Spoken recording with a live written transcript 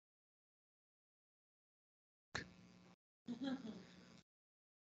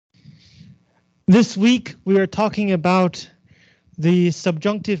This week, we are talking about the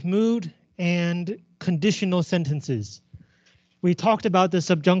subjunctive mood and conditional sentences. We talked about the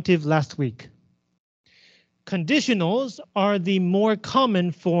subjunctive last week. Conditionals are the more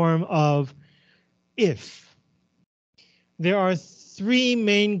common form of if. There are three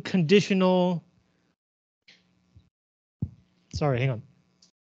main conditional. Sorry, hang on.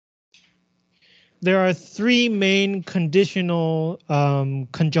 There are three main conditional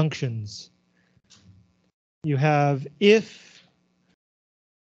conjunctions. You have if,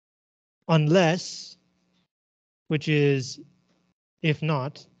 unless, which is if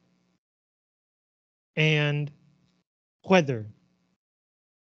not, and whether.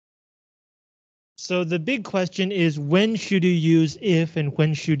 So the big question is, when should you use if and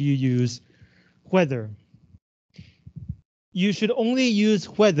when should you use whether? You should only use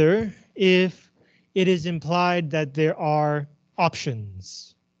whether if it is implied that there are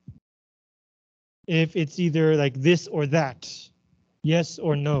options. If it's either like this or that, yes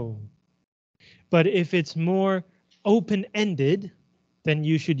or no. But if it's more open-ended, then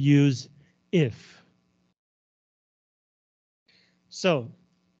you should use if. So,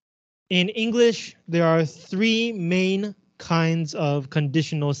 in English, there are three main kinds of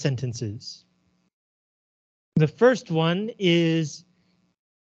conditional sentences. The first one is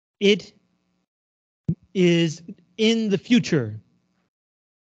it is in the future.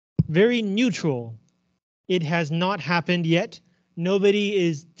 Very neutral. It has not happened yet. Nobody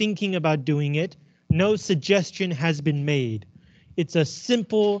is thinking about doing it. No suggestion has been made. It's a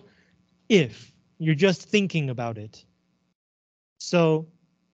simple if. You're just thinking about it. So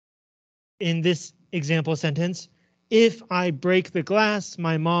in this example sentence, if I break the glass,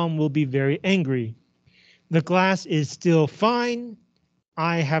 my mom will be very angry. The glass is still fine.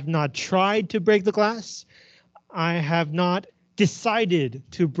 I have not tried to break the glass. I have not decided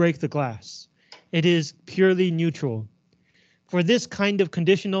to break the glass. It is purely neutral. For this kind of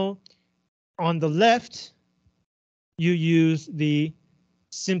conditional, on the left, you use the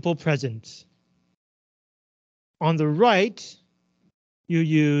simple present. On the right, you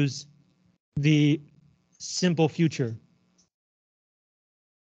use the simple future.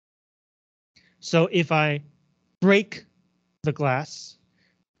 So if I break the glass,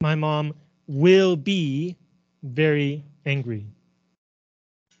 my mom will be very angry.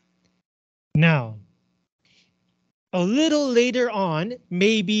 Now, a little later on,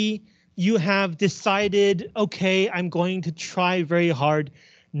 maybe you have decided, okay, I'm going to try very hard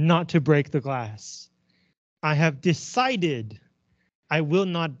not to break the glass. I have decided I will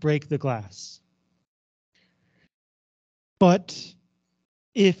not break the glass. But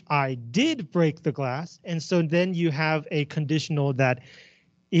if I did break the glass, and so then you have a conditional that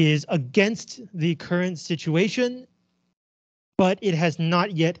is against the current situation, but it has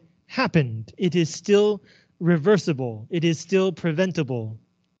not yet happened. It is still reversible. It is still preventable.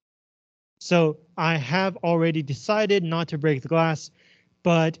 So I have already decided not to break the glass,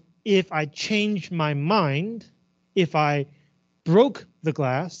 but if I change my mind, if I broke the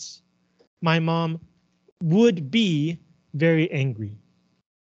glass, my mom would be very angry.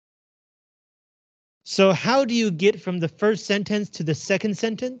 So how do you get from the first sentence to the second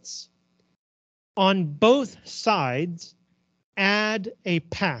sentence? On both sides, add a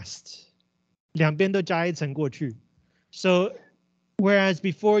past. 两边都加一层过去. So whereas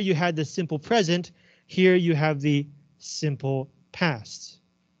before you had the simple present, here you have the simple past.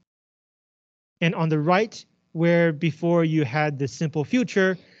 And on the right, where before you had the simple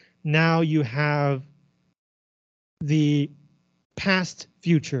future, now you have the past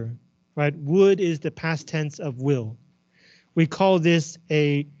future. Right? Would is the past tense of will. We call this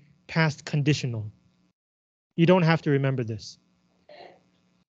a past conditional. You don't have to remember this.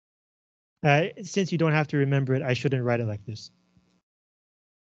 Since you don't have to remember it, I shouldn't write it like this.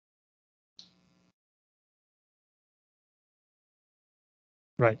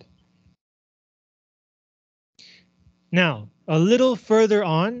 Right. Now, a little further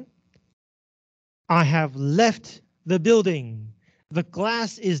on, I have left the building. The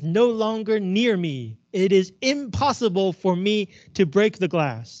glass is no longer near me. It is impossible for me to break the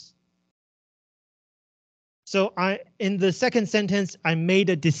glass. So in the second sentence, I made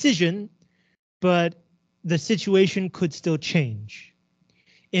a decision, but the situation could still change.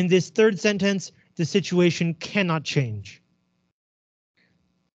 In this third sentence, the situation cannot change.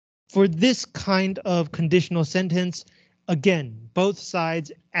 For this kind of conditional sentence, again, both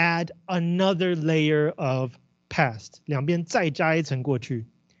sides add another layer of past. 两边再加一层过去.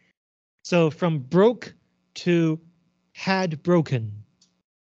 So from broke to had broken.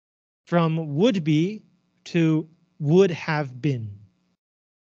 From would be to would have been.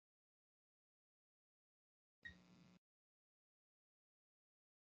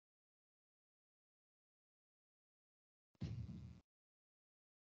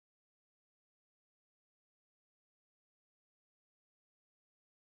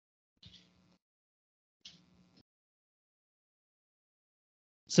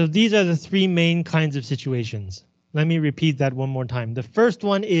 So these are the three main kinds of situations. Let me repeat that one more time. The first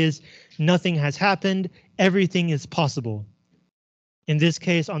one is nothing has happened, everything is possible. In this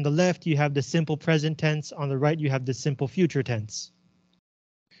case, on the left, you have the simple present tense. On the right, you have the simple future tense.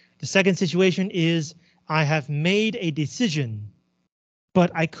 The second situation is I have made a decision,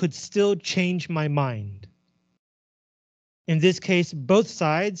 but I could still change my mind. In this case, both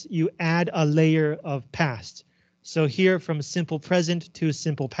sides, you add a layer of past. So here from simple present to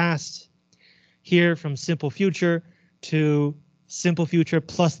simple past, here from simple future to simple future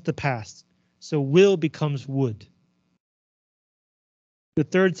plus the past. So will becomes would. The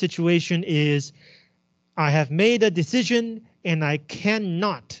third situation is I have made a decision and I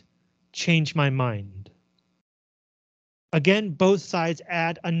cannot change my mind. Again, both sides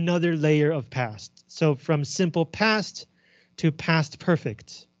add another layer of past. So from simple past to past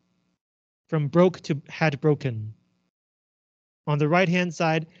perfect. From broke to had broken. On the right hand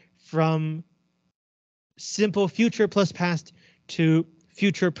side, from simple future plus past to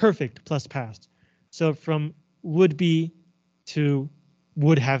future perfect plus past. So from would be to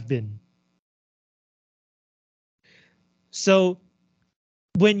would have been. So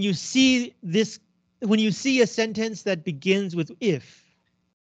when you see this, when you see a sentence that begins with if,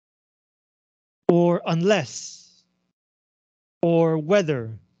 or unless, or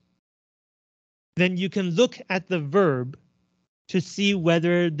whether, then you can look at the verb to see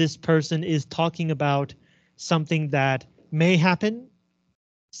whether this person is talking about something that may happen,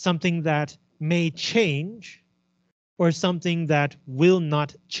 something that may change, or something that will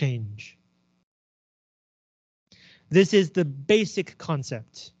not change. This is the basic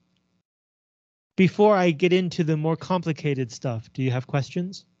concept. Before I get into the more complicated stuff, do you have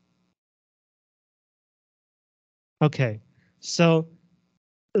questions? Okay, so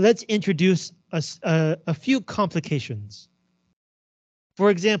let's introduce a few complications. For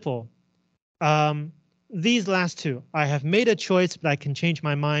example, these last two, I have made a choice, but I can change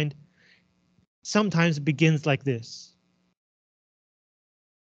my mind, sometimes begins like this.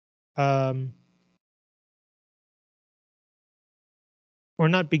 Or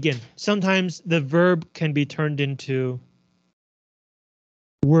not begin. Sometimes the verb can be turned into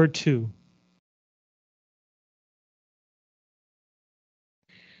were to.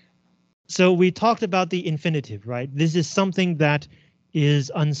 So we talked about the infinitive, right? This is something that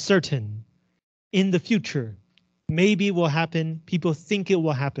is uncertain in the future. Maybe will happen. People think it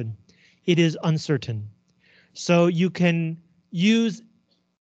will happen. It is uncertain. So you can use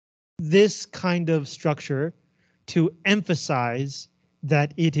this kind of structure to emphasize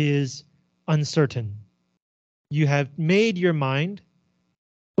that it is uncertain. You have made your mind,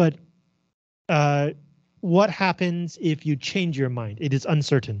 but what happens if you change your mind? It is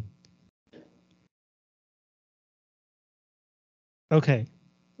uncertain. Okay,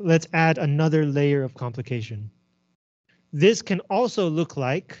 let's add another layer of complication. This can also look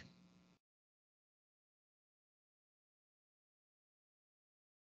like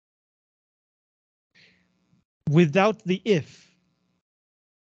without the if.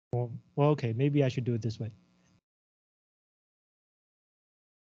 Well, okay, maybe I should do it this way.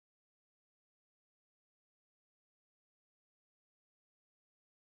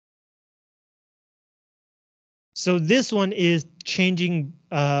 So this one is changing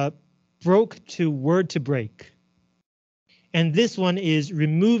broke to word to break. And this one is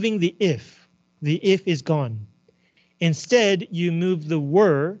removing the if. The if is gone. Instead, you move the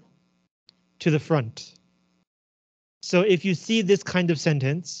were to the front. So if you see this kind of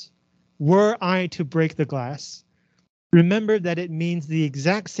sentence, were I to break the glass, remember that it means the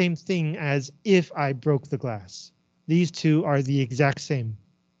exact same thing as if I broke the glass. These two are the exact same.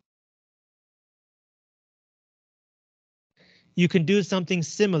 You can do something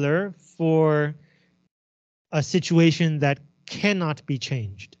similar for a situation that cannot be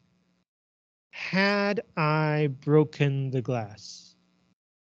changed. Had I broken the glass?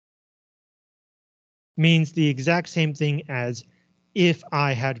 Means the exact same thing as if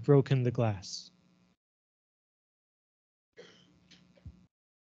I had broken the glass.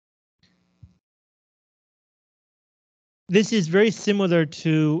 This is very similar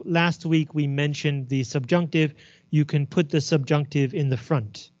to last week we mentioned the subjunctive. You can put the subjunctive in the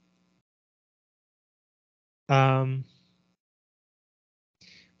front.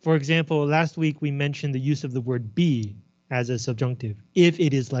 For example, last week we mentioned the use of the word be as a subjunctive, if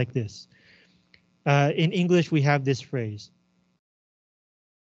it is like this. In English, we have this phrase.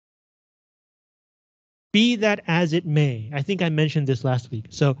 Be that as it may. I think I mentioned this last week.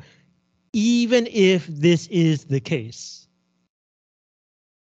 So even if this is the case,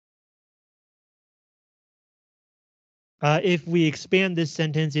 if we expand this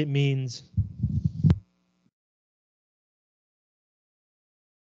sentence, it means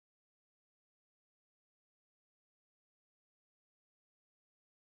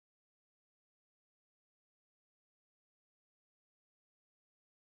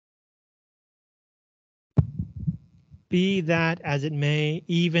be that as it may,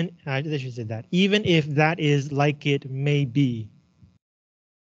 even I should say that, even if that is like it may be.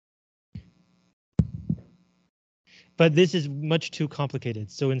 But this is much too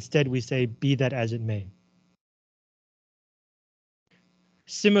complicated. So instead we say be that as it may.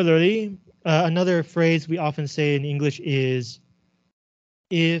 Similarly, another phrase we often say in English is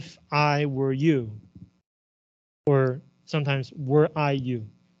if I were you, or sometimes were I you.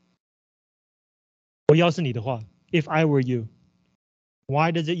 我要是你的话, if I were you.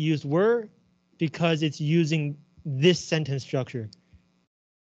 Why does it use were? Because it's using this sentence structure.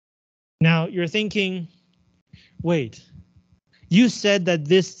 Now you're thinking, wait, you said that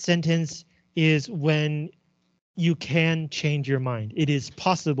this sentence is when you can change your mind. It is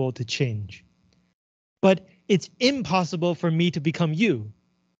possible to change. But it's impossible for me to become you.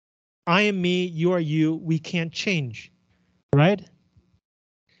 I am me, you are you, we can't change, right?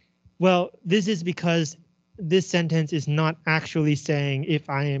 Well, this is because this sentence is not actually saying if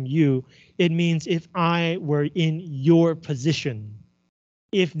I am you, it means if I were in your position,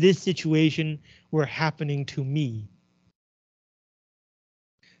 if this situation were happening to me.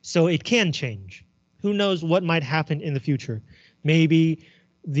 So it can change. Who knows what might happen in the future? Maybe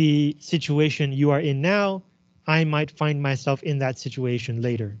the situation you are in now, I might find myself in that situation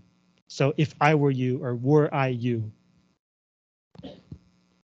later. So if I were you or were I you.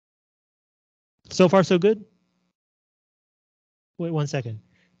 So far so good? Wait 1 second.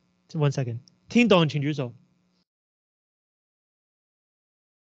 1 second. 听懂请举手。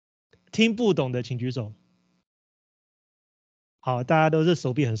听不懂的请举手。好，大家都是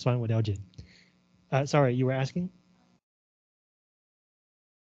手臂很酸，我了解。Sorry, you were asking?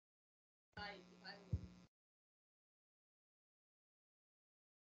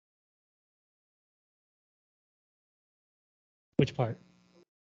 Which part?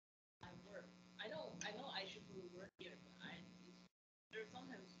 I know I should put a word here, but there's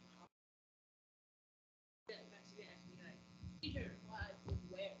sometimes teacher, why put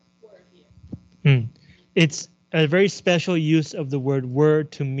word here? It's a very special use of the word were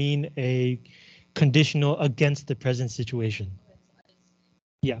to mean a conditional against the present situation.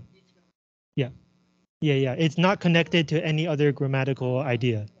 Yeah. Yeah. Yeah. It's not connected to any other grammatical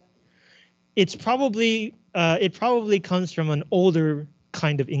idea. It's probably it probably comes from an older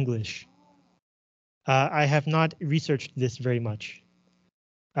kind of English. I have not researched this very much.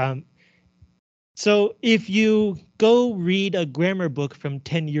 So if you go read a grammar book from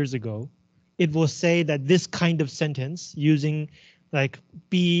 10 years ago, it will say that this kind of sentence using like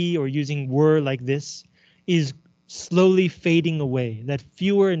be or using were like this is slowly fading away, that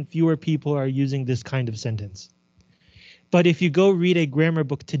fewer and fewer people are using this kind of sentence. But if you go read a grammar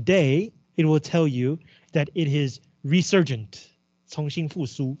book today, it will tell you that it is resurgent, 重新复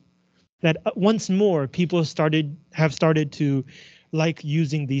苏, that once more people have started to like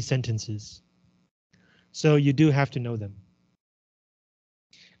using these sentences. So you do have to know them.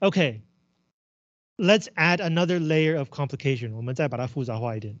 Okay, let's add another layer of complication. 我们再把它复杂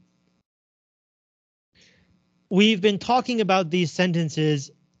化一点. We've been talking about these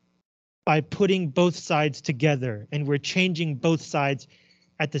sentences by putting both sides together, and we're changing both sides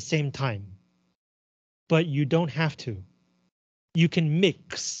at the same time. But you don't have to. You can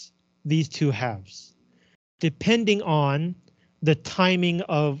mix these two halves, depending on the timing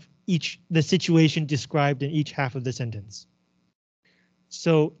of the situation described in each half of the sentence.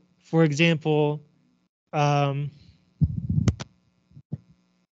 So, for example,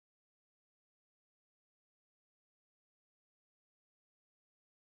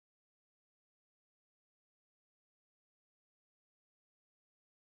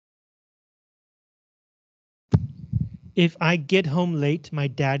 if I get home late, my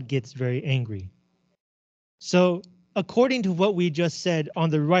dad gets very angry. So according to what we just said on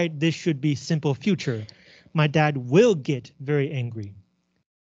the right, this should be simple future. My dad will get very angry.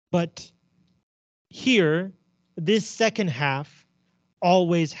 But here, this second half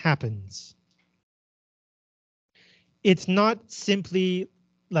always happens. It's not simply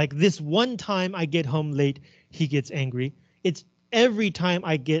like this one time I get home late, he gets angry. It's every time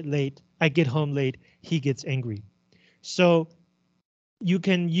I get home late, he gets angry. So you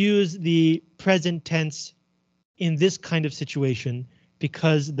can use the present tense in this kind of situation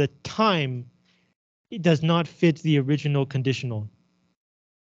because the time, it does not fit the original conditional.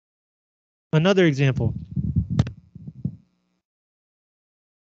 Another example.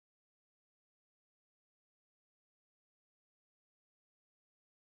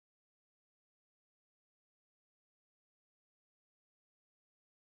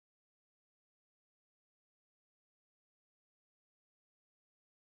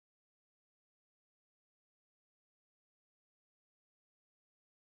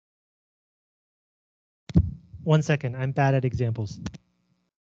 One second, I'm bad at examples.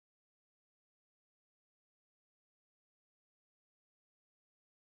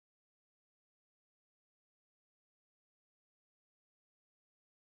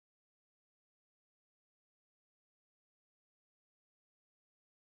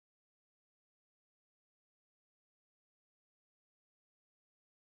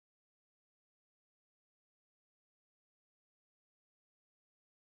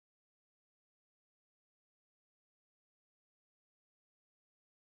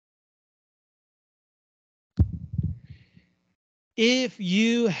 If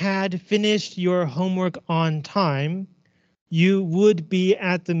you had finished your homework on time, you would be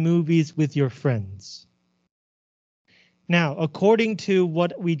at the movies with your friends. Now, according to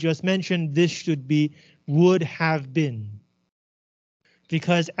what we just mentioned, this should be would have been.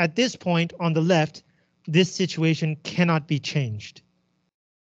 Because at this point on the left, this situation cannot be changed.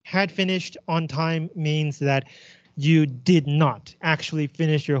 Had finished on time means that you did not actually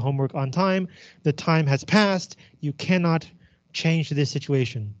finish your homework on time. The time has passed. You cannot change this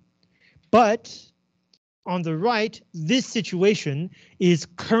situation. But on the right, this situation is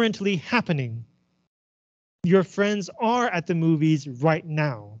currently happening. Your friends are at the movies right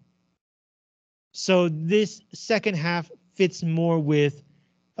now. So this second half fits more with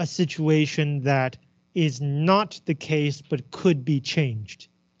a situation that is not the case but could be changed.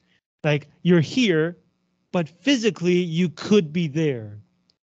 Like you're here, but physically you could be there.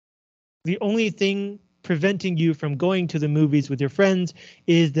 The only thing preventing you from going to the movies with your friends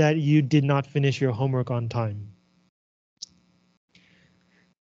is that you did not finish your homework on time.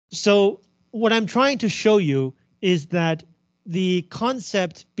 So what I'm trying to show you is that the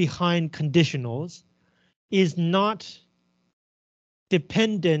concept behind conditionals is not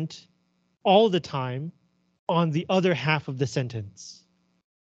dependent all the time on the other half of the sentence.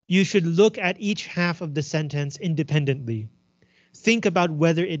 You should look at each half of the sentence independently. Think about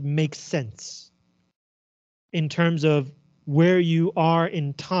whether it makes sense in terms of where you are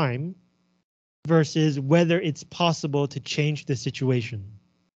in time versus whether it's possible to change the situation.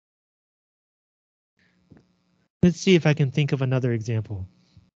 Let's see if I can think of another example.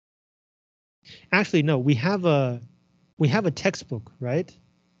 Actually, no, we have a textbook, right?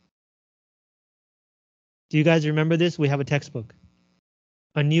 Do you guys remember this? We have a textbook,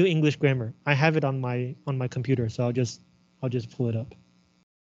 a new English grammar. I have it on my computer, so I'll just pull it up.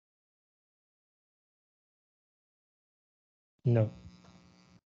 No.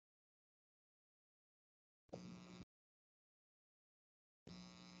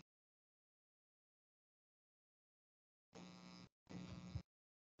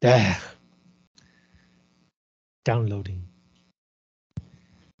 Ah, downloading.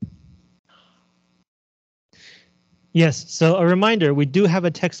 Yes, so a reminder, we do have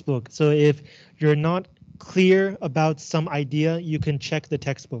a textbook. So if you're not clear about some idea, you can check the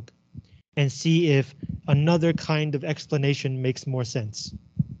textbook and see if another kind of explanation makes more sense.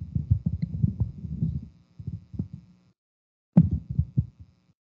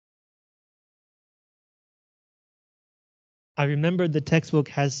 I remember the textbook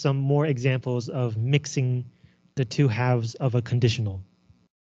has some more examples of mixing the two halves of a conditional.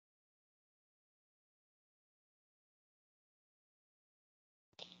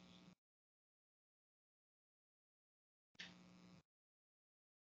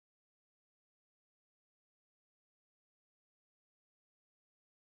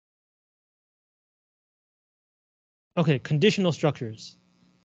 Okay, conditional structures.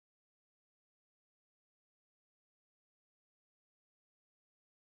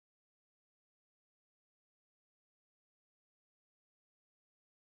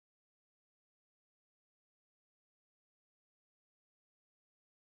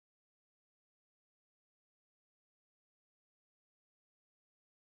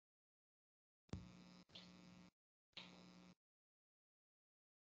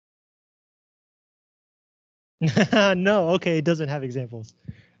 No, okay, it doesn't have examples.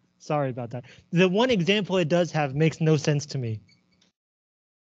 Sorry about that. The one example it does have makes no sense to me.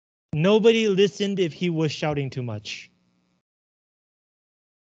 Nobody listened if he was shouting too much.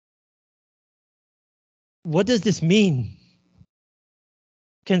 What does this mean?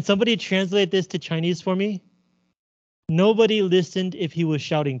 Can somebody translate this to Chinese for me? Nobody listened if he was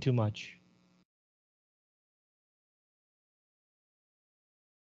shouting too much.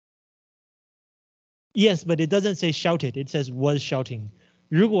 Yes, but it doesn't say shouted. It says was shouting.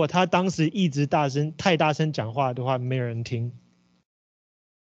 如果他当时一直太大声讲话的话，没有人听，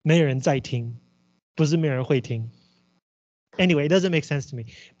没有人在听，不是没有人会听。Anyway, it doesn't make sense to me.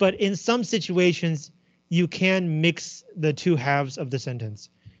 But in some situations, you can mix the two halves of the sentence,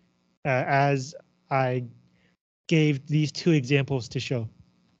 as I gave these two examples to show.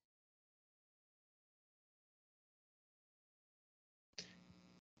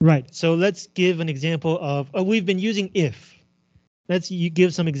 Right, so let's give an example of, we've been using if. Let's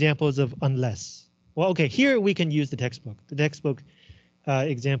give some examples of unless. Well, okay, here we can use the textbook. The textbook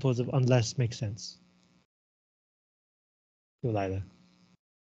examples of unless make sense. 又来了。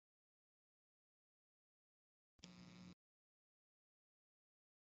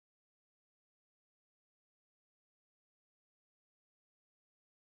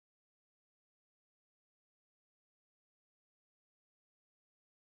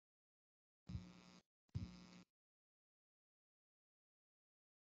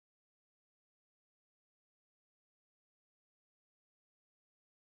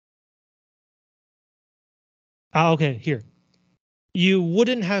Okay, here. You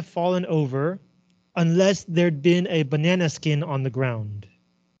wouldn't have fallen over unless there'd been a banana skin on the ground.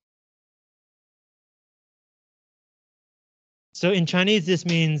 So in Chinese, this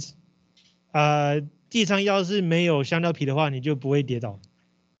means 地上要是没有香蕉皮的话，你就不会跌倒。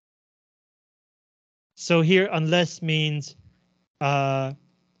So here, unless means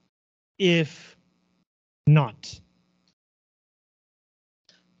if not.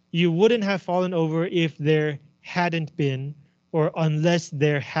 You wouldn't have fallen over if there hadn't been, or unless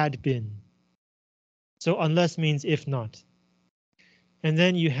there had been. So unless means if not. And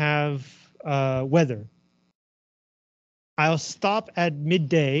then you have whether. I'll stop at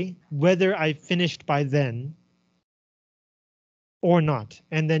midday whether I finished by then or not.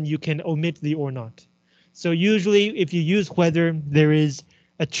 And then you can omit the or not. So usually if you use whether, there is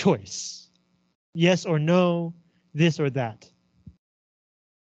a choice. Yes or no, this or that.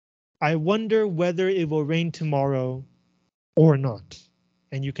 I wonder whether it will rain tomorrow or not.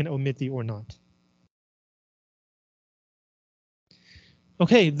 And you can omit the or not.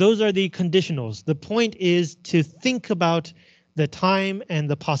 Okay, those are the conditionals. The point is to think about the time and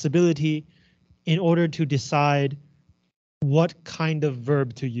the possibility in order to decide what kind of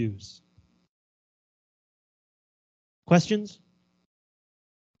verb to use. Questions?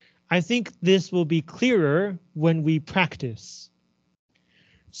 I think this will be clearer when we practice.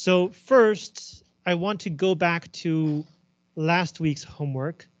 So first, I want to go back to last week's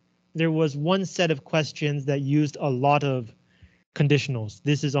homework. There was one set of questions that used a lot of conditionals.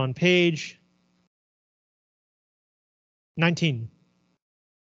 This is on page 19.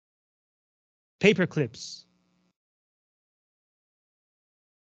 Paper clips.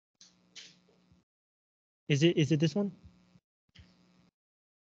 Is it this one?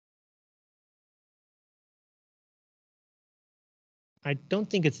 I don't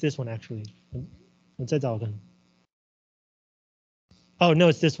think it's this one actually. Oh no,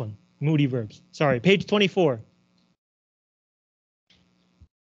 it's this one. Moody verbs. Sorry, page 24.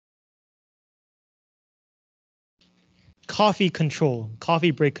 Coffee control,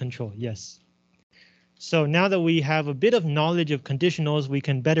 coffee break control, yes. So now that we have a bit of knowledge of conditionals, we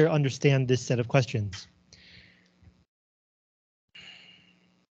can better understand this set of questions.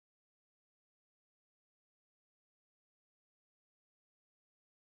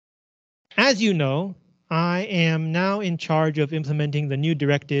 As you know, I am now in charge of implementing the new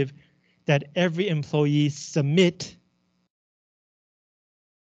directive that every employee submit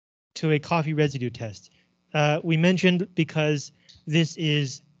to a coffee residue test. We mentioned because this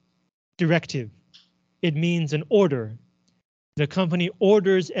is directive. It means an order. The company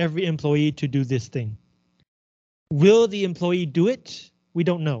orders every employee to do this thing. Will the employee do it? We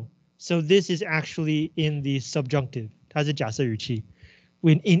don't know. So this is actually in the subjunctive. 它是假设语气.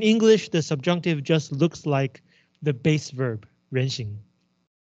 In English, the subjunctive just looks like the base verb, 人形.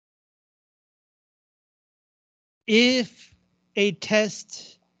 If a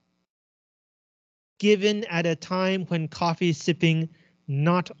test given at a time when coffee sipping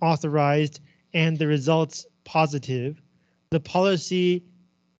not authorized and the results positive, the policy,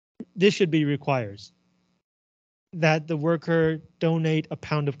 this should be requires. that the worker donate a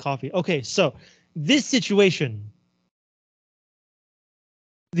pound of coffee. Okay, so this situation,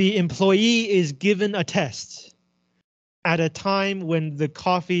 the employee is given a test at a time when the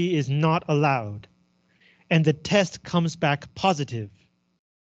coffee is not allowed, and the test comes back positive.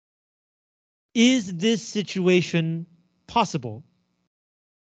 Is this situation possible?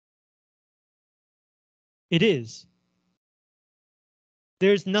 It is.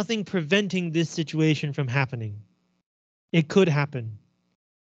 There's nothing preventing this situation from happening. It could happen.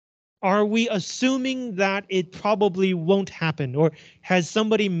 Are we assuming that it probably won't happen, or has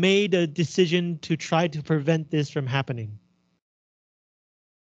somebody made a decision to try to prevent this from happening?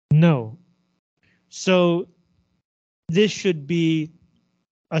 No. So this should be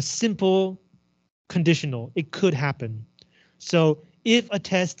a simple conditional. It could happen. So if a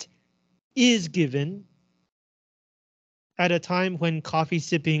test is given at a time when coffee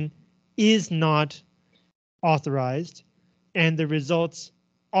sipping is not authorized and the results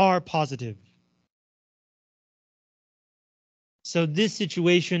are positive. So this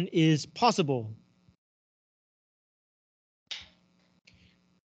situation is possible.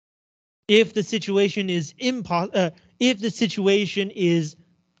 If the situation is if the situation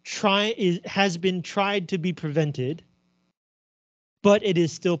has been tried to be prevented, but it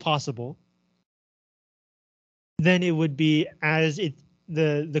is still possible, then it would be as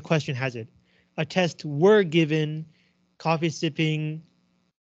the question has it. A test were given, coffee sipping.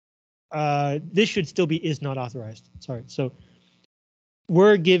 This should still be is not authorized. Sorry. So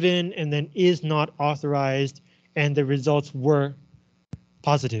were given and then is not authorized, and the results were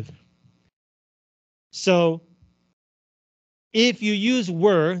positive. So if you use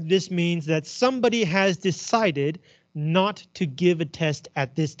were, this means that somebody has decided not to give a test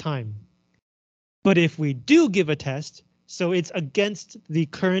at this time. But if we do give a test, so it's against the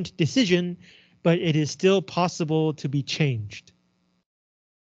current decision, but it is still possible to be changed.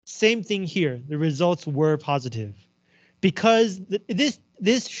 Same thing here, the results were positive. Because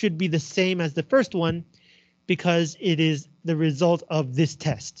this should be the same as the first one, because it is the result of this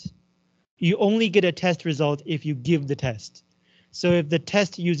test. You only get a test result if you give the test. So if the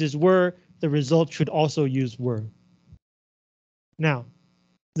test uses were, the result should also use were. Now,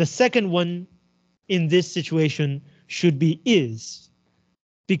 the second one in this situation should be is,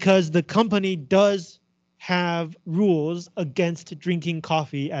 because the company does have rules against drinking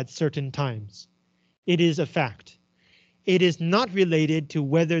coffee at certain times. It is a fact. It is not related to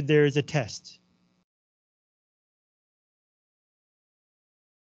whether there is a test.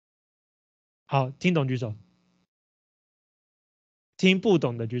好，听懂举手。听不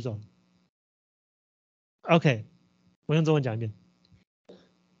懂的举手。OK， 我用中文讲一遍。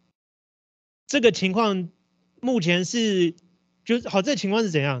这个情况目前是，就好，这个情况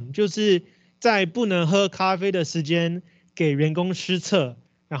是怎样？就是在不能喝咖啡的时间给员工施测，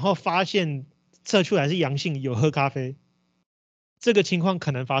然后发现测出来是阳性，有喝咖啡。这个情况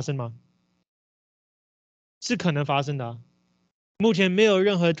可能发生吗？是可能发生的啊。目前没有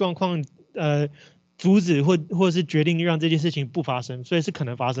任何状况，阻止或是决定让这件事情不发生，所以是可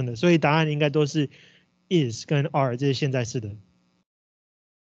能发生的。所以答案应该都是 is 跟 are 这些现在式的。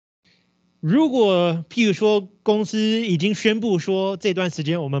如果譬如说公司已经宣布说这段时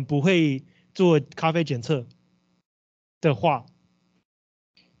间我们不会做咖啡检测的话，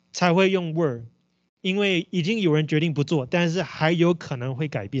才会用 were， 因为已经有人决定不做，但是还有可能会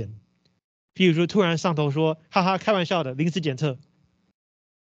改变。譬如说突然上头说，哈哈，开玩笑的，临时检测，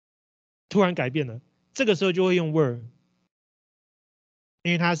突然改变了，这个时候就会用 were，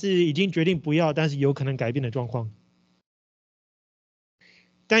 因为它是已经决定不要，但是有可能改变的状况。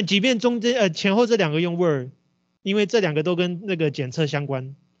但即便中间前后这两个用 were， 因为这两个都跟那个检测相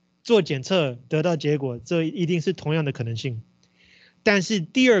关，做检测得到结果，这一定是同样的可能性。但是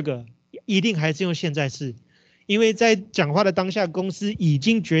第二个一定还是用现在式，因为在讲话的当下，公司已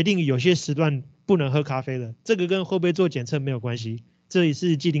经决定有些时段不能喝咖啡了，这个跟会不会做检测没有关系，这也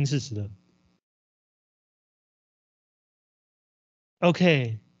是既定事实的。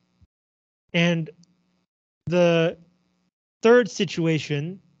Okay, and the third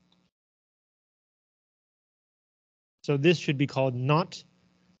situation, so this should be called not,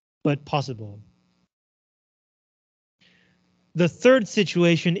 but possible. The third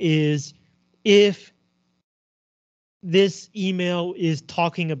situation is if this email is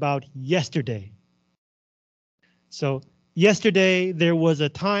talking about yesterday. So yesterday, there was a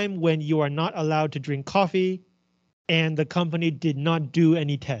time when you are not allowed to drink coffee and the company did not do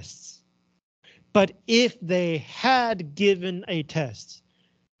any tests. But if they had given a test,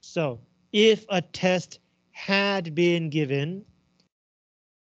 so if a test had been given,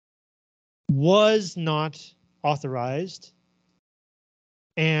 was not authorized,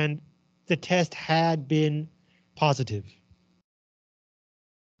 and the test had been positive.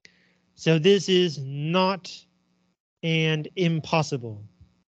 So this is not and impossible.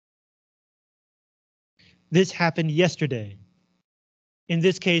 This happened yesterday. In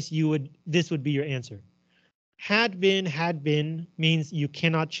this case, this would be your answer. Had been means you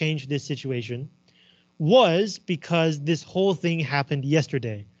cannot change this situation. Was because this whole thing happened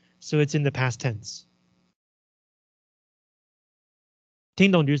yesterday. So it's in the past tense.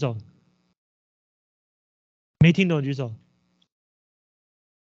 听懂举手。没听懂举手。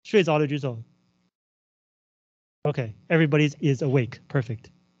睡着的举手。Okay, everybody is awake.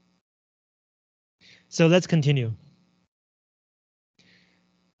 Perfect. So let's continue.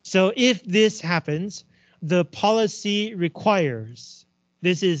 So if this happens, the policy requires.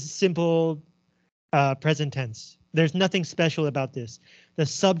 This is simple present tense. There's nothing special about this. The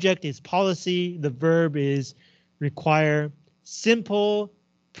subject is policy. The verb is require. Simple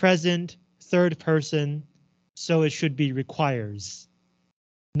present third person. So it should be requires.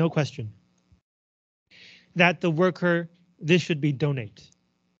 No question. That the worker, this should be donate.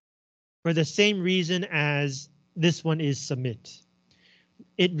 For the same reason as this one is submit.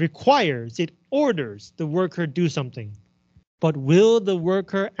 It requires, it orders the worker do something. But will the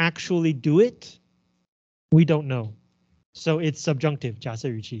worker actually do it? We don't know. So it's subjunctive, 假设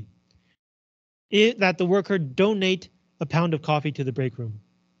语气. That the worker donate a pound of coffee to the break room.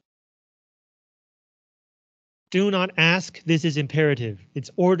 Do not ask, this is imperative. It's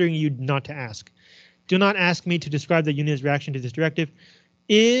ordering you not to ask. Do not ask me to describe the union's reaction to this directive.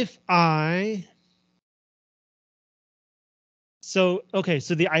 If I... So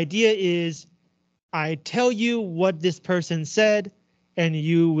the idea is I tell you what this person said and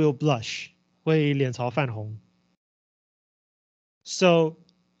you will blush. 会脸朝泛红. So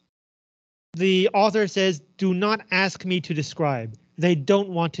the author says, do not ask me to describe. They don't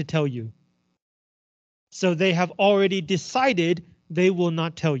want to tell you. So they have already decided they will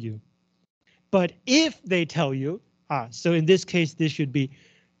not tell you. But if they tell you, so in this case, this should be,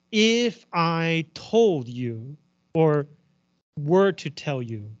 if I told you or were to tell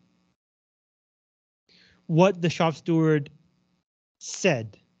you what the shop steward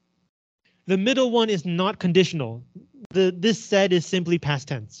said. The middle one is not conditional. This said is simply past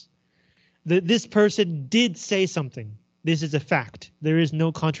tense. This person did say something. This is a fact. There is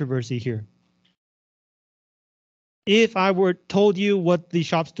no controversy here. If I were told you what the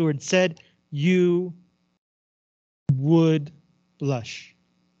shop steward said, you would blush.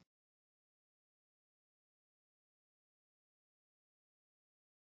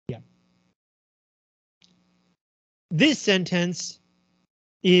 Yeah. This sentence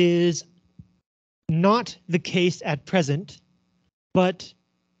is not the case at present, but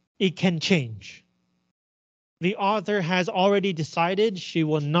it can change. The author has already decided she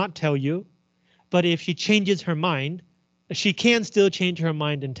will not tell you, but if she changes her mind, she can still change her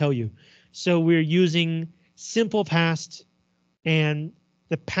mind and tell you. So we're using simple past and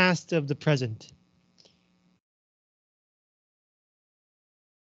the past of the present.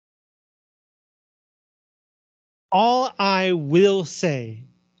 All I will say,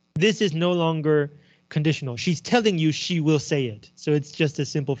 this is no longer conditional. She's telling you she will say it. So it's just a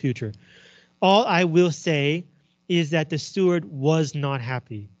simple future. All I will say is that the steward was not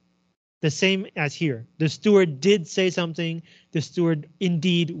happy. The same as here. The steward did say something. The steward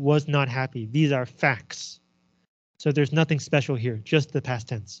indeed was not happy. These are facts. So there's nothing special here, just the past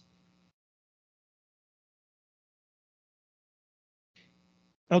tense.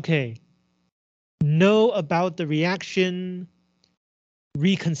 Okay. Know about the reaction,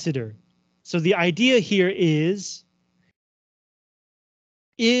 reconsider. So the idea here is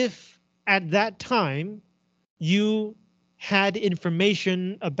if at that time you had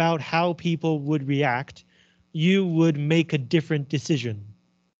information about how people would react, you would make a different decision.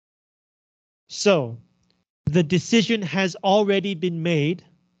 So the decision has already been made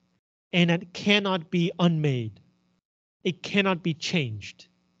and it cannot be unmade. It cannot be changed.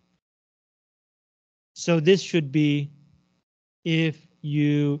 So this should be if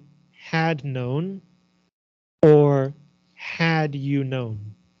you had known or had you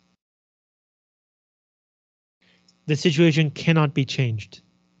known. The situation cannot be changed.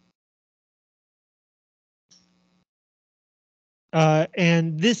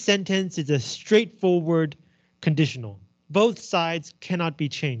 And this sentence is a straightforward conditional. Both sides cannot be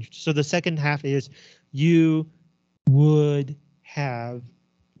changed. So the second half is you would have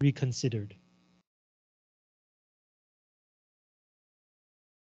reconsidered.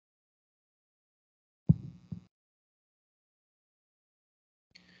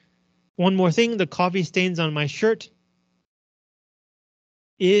 One more thing, the coffee stains on my shirt.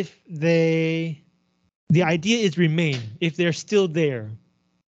 If the idea is remain, if they're still there.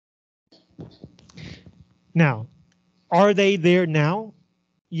 Now, are they there now?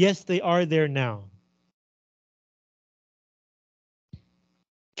 Yes, they are there now.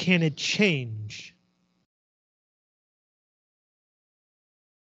 Can it change?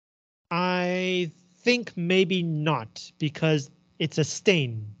 I think maybe not, because it's a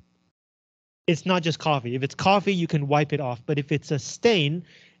stain. It's not just coffee. If it's coffee, you can wipe it off. But if it's a stain,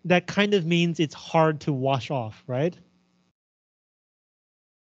 that kind of means it's hard to wash off, right?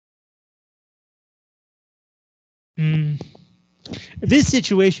 This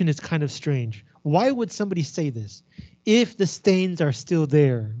situation is kind of strange. Why would somebody say this? If the stains are still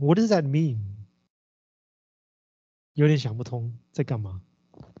there, what does that mean? 有点想不通，在干嘛？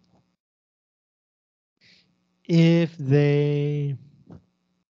 If they...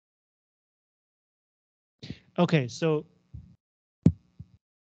 Okay, so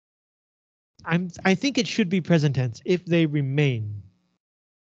I think it should be present tense, if they remain.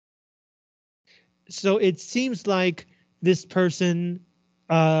 So it seems like this person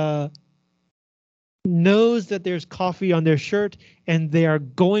knows that there's coffee on their shirt and they are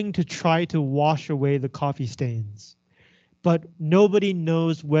going to try to wash away the coffee stains. But nobody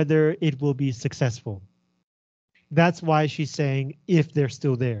knows whether it will be successful. That's why she's saying if they're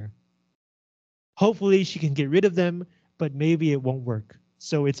still there. Hopefully she can get rid of them, but maybe it won't work.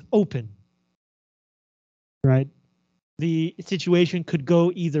 So it's open. Right? The situation could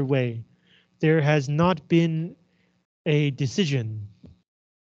go either way. There has not been a decision.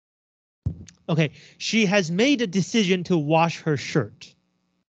 Okay, she has made a decision to wash her shirt.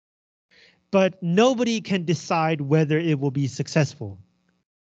 But nobody can decide whether it will be successful.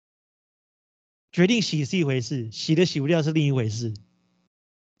 决定洗是一回事，洗的洗不掉是另一回事。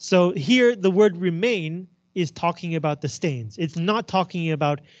So here the word remain is talking about the stains. It's not talking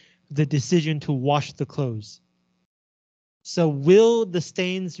about the decision to wash the clothes. So will the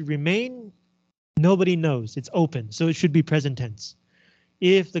stains remain? Nobody knows. It's open, so it should be present tense.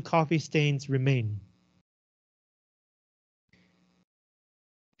 If the coffee stains remain.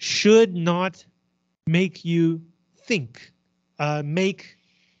 Should not make you think. Make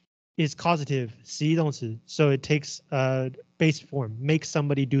is causative, 实义动词, so it takes base form, make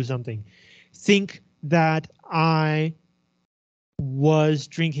somebody do something. Think that I was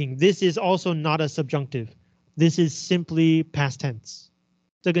drinking. This is also not a subjunctive. This is simply past tense.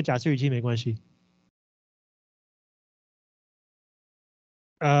 这跟假设语气没关系。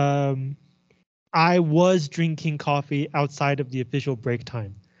I was drinking coffee outside of the official break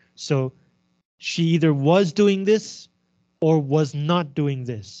time. So she either was doing this or was not doing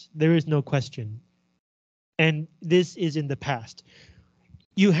this. There is no question. And this is in the past.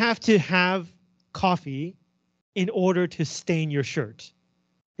 You have to have coffee in order to stain your shirt.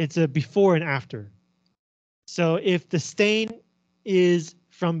 It's a before and after. So if the stain is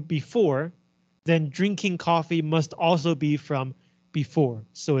from before, then drinking coffee must also be from before.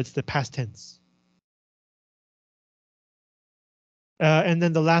 So it's the past tense. And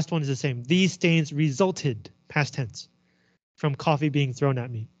then the last one is the same. These stains resulted, past tense, from coffee being thrown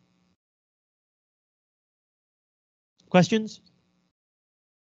at me. Questions?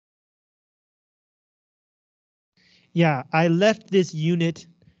 Yeah, I left this unit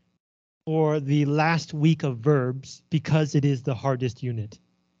for the last week of verbs because it is the hardest unit.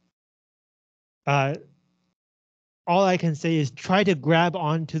 All I can say is try to grab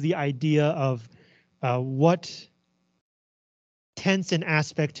onto the idea of what tense and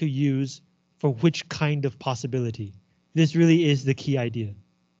aspect to use for which kind of possibility. This really is the key idea.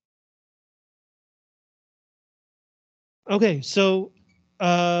 Okay, so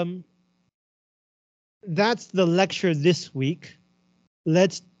that's the lecture this week.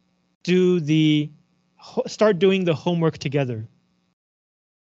 Let's do start doing the homework together.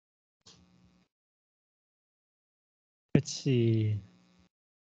 Let's see.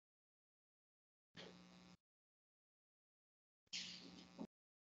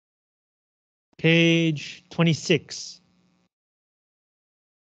 Page 26.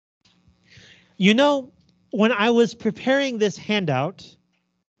 You know, when I was preparing this handout,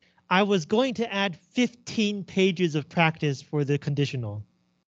 I was going to add 15 pages of practice for the conditional.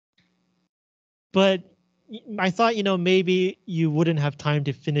 But I thought, maybe you wouldn't have time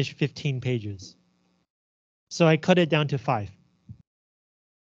to finish 15 pages. So I cut it down to 5.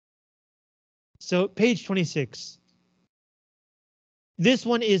 So page 26. This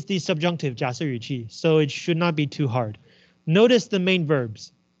one is the subjunctive 假设语气, so it should not be too hard. Notice the main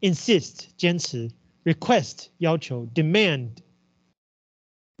verbs: insist 坚持, request 要求, demand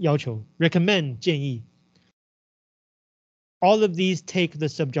要求 recommend 建议 all of these take the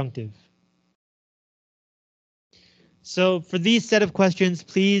subjunctive. So for these set of questions,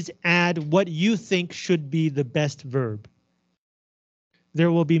 please add what you think should be the best verb.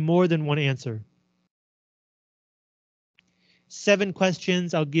 There will be more than one answer. 7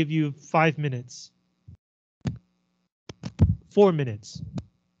 questions, I'll give you 5 minutes. 4 minutes.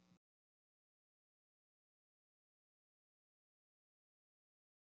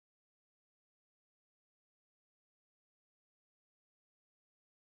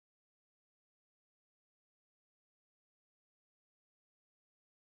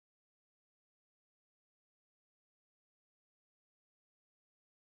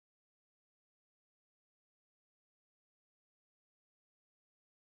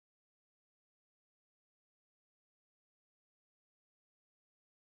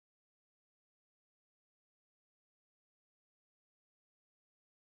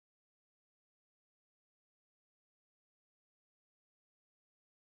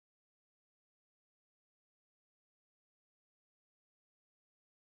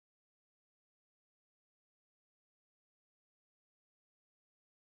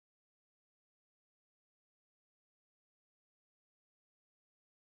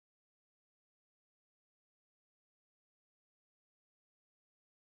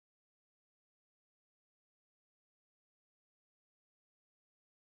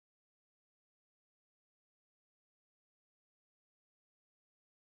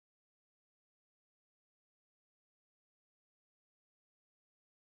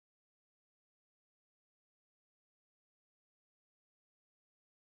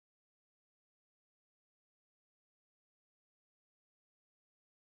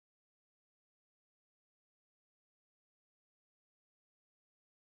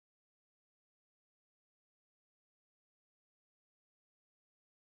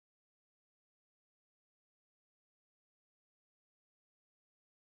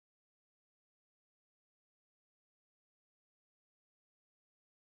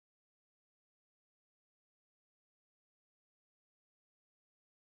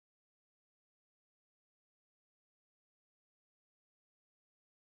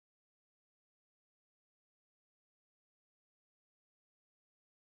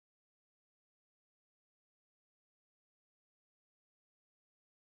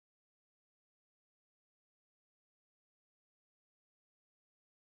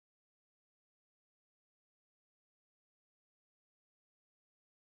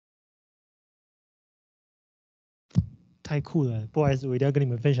太酷了，不好意思，我一定要跟你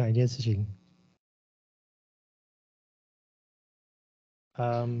们分享一件事情。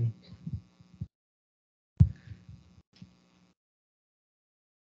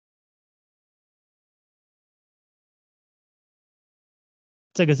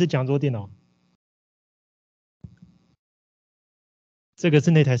这个是讲桌电脑，这个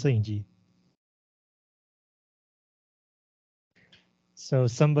是那台摄影机。So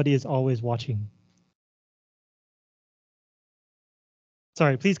somebody is always watching.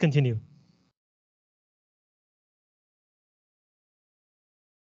 Sorry, please continue.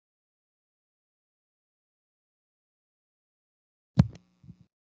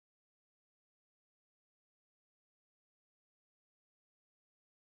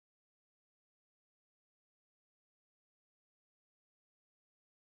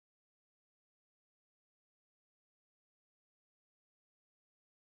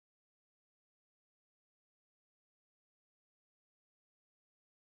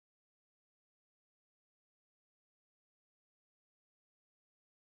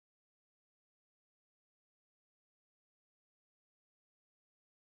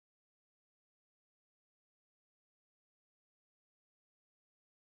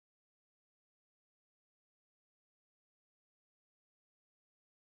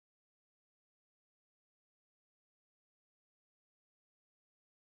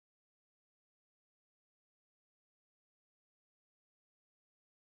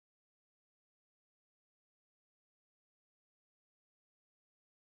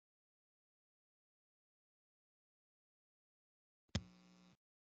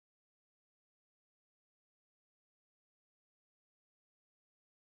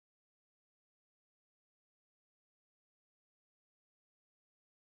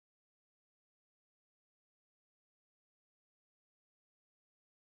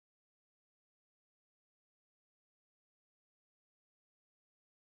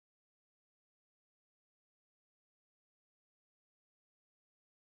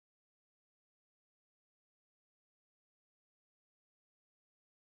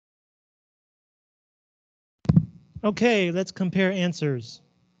 Okay, let's compare answers.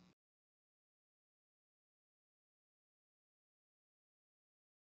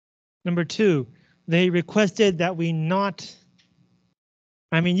 Number 2, they requested that we not.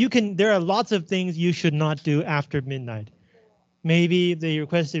 There are lots of things you should not do after midnight. Maybe they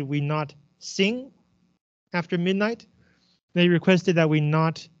requested we not sing after midnight. They requested that we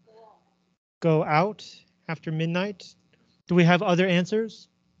not go out after midnight. Do we have other answers?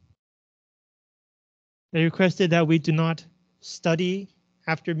 They requested that we do not study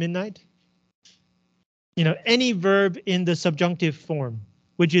after midnight. Any verb in the subjunctive form,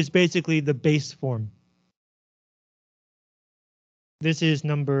 which is basically the base form. This is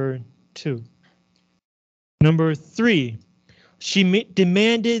number 2. Number 3, she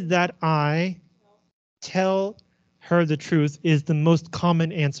demanded that I tell her the truth is the most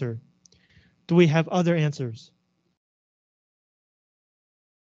common answer. Do we have other answers?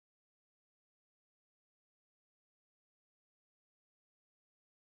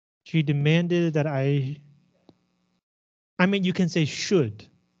 She demanded that you can say should.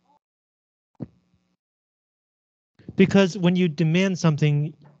 Because when you demand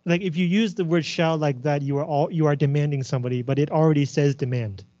something, like if you use the word shall like that, you are demanding somebody, but it already says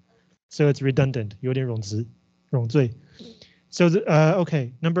demand. So it's redundant. 有点冗词, 冗赘. So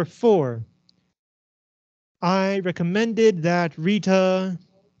okay, number 4. I recommended that Rita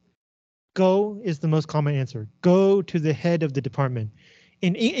go is the most common answer. Go to the head of the department.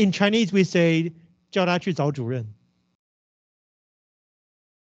 In Chinese, we say 叫他去找主任.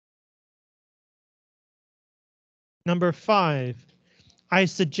 Number 5, I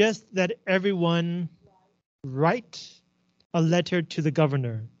suggest that everyone write a letter to the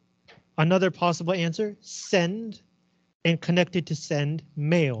governor. Another possible answer, send, and connected to send,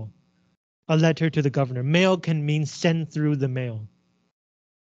 mail. A letter to the governor. Mail can mean send through the mail.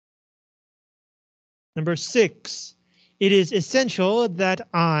 Number 6, it is essential that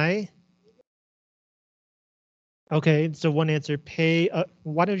I. Okay, so one answer, pay.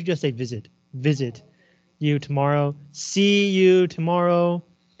 Why don't you just say visit? Visit you tomorrow. See you tomorrow.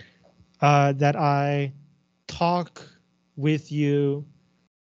 That I talk with you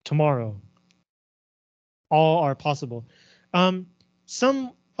tomorrow. All are possible.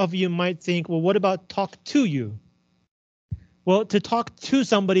 Some of you might think, well, what about talk to you? Well, to talk to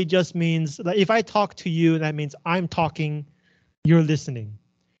somebody just means that if I talk to you, that means I'm talking, you're listening.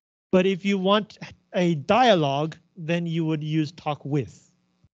 But if you want a dialogue, then you would use talk with.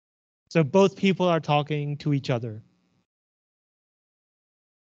 So both people are talking to each other.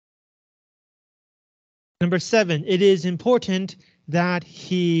 Number 7, it is important that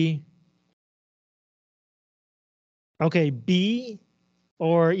he. Okay, be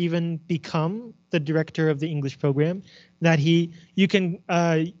or even become the director of the English program, that you can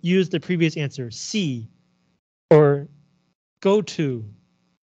use the previous answer, see, or go to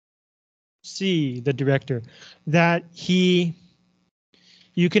see the director, that you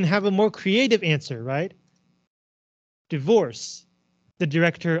can have a more creative answer, right? Divorce the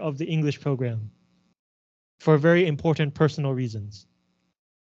director of the English program for very important personal reasons.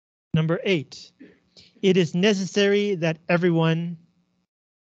 Number 8, it is necessary that everyone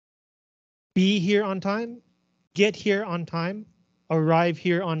be here on time, get here on time, arrive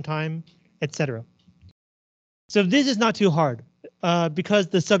here on time, etc. So this is not too hard because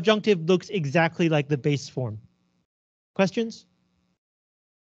the subjunctive looks exactly like the base form. Questions?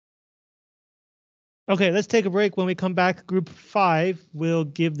 Okay, let's take a break. When we come back, group 5 will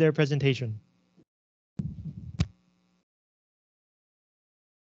give their presentation.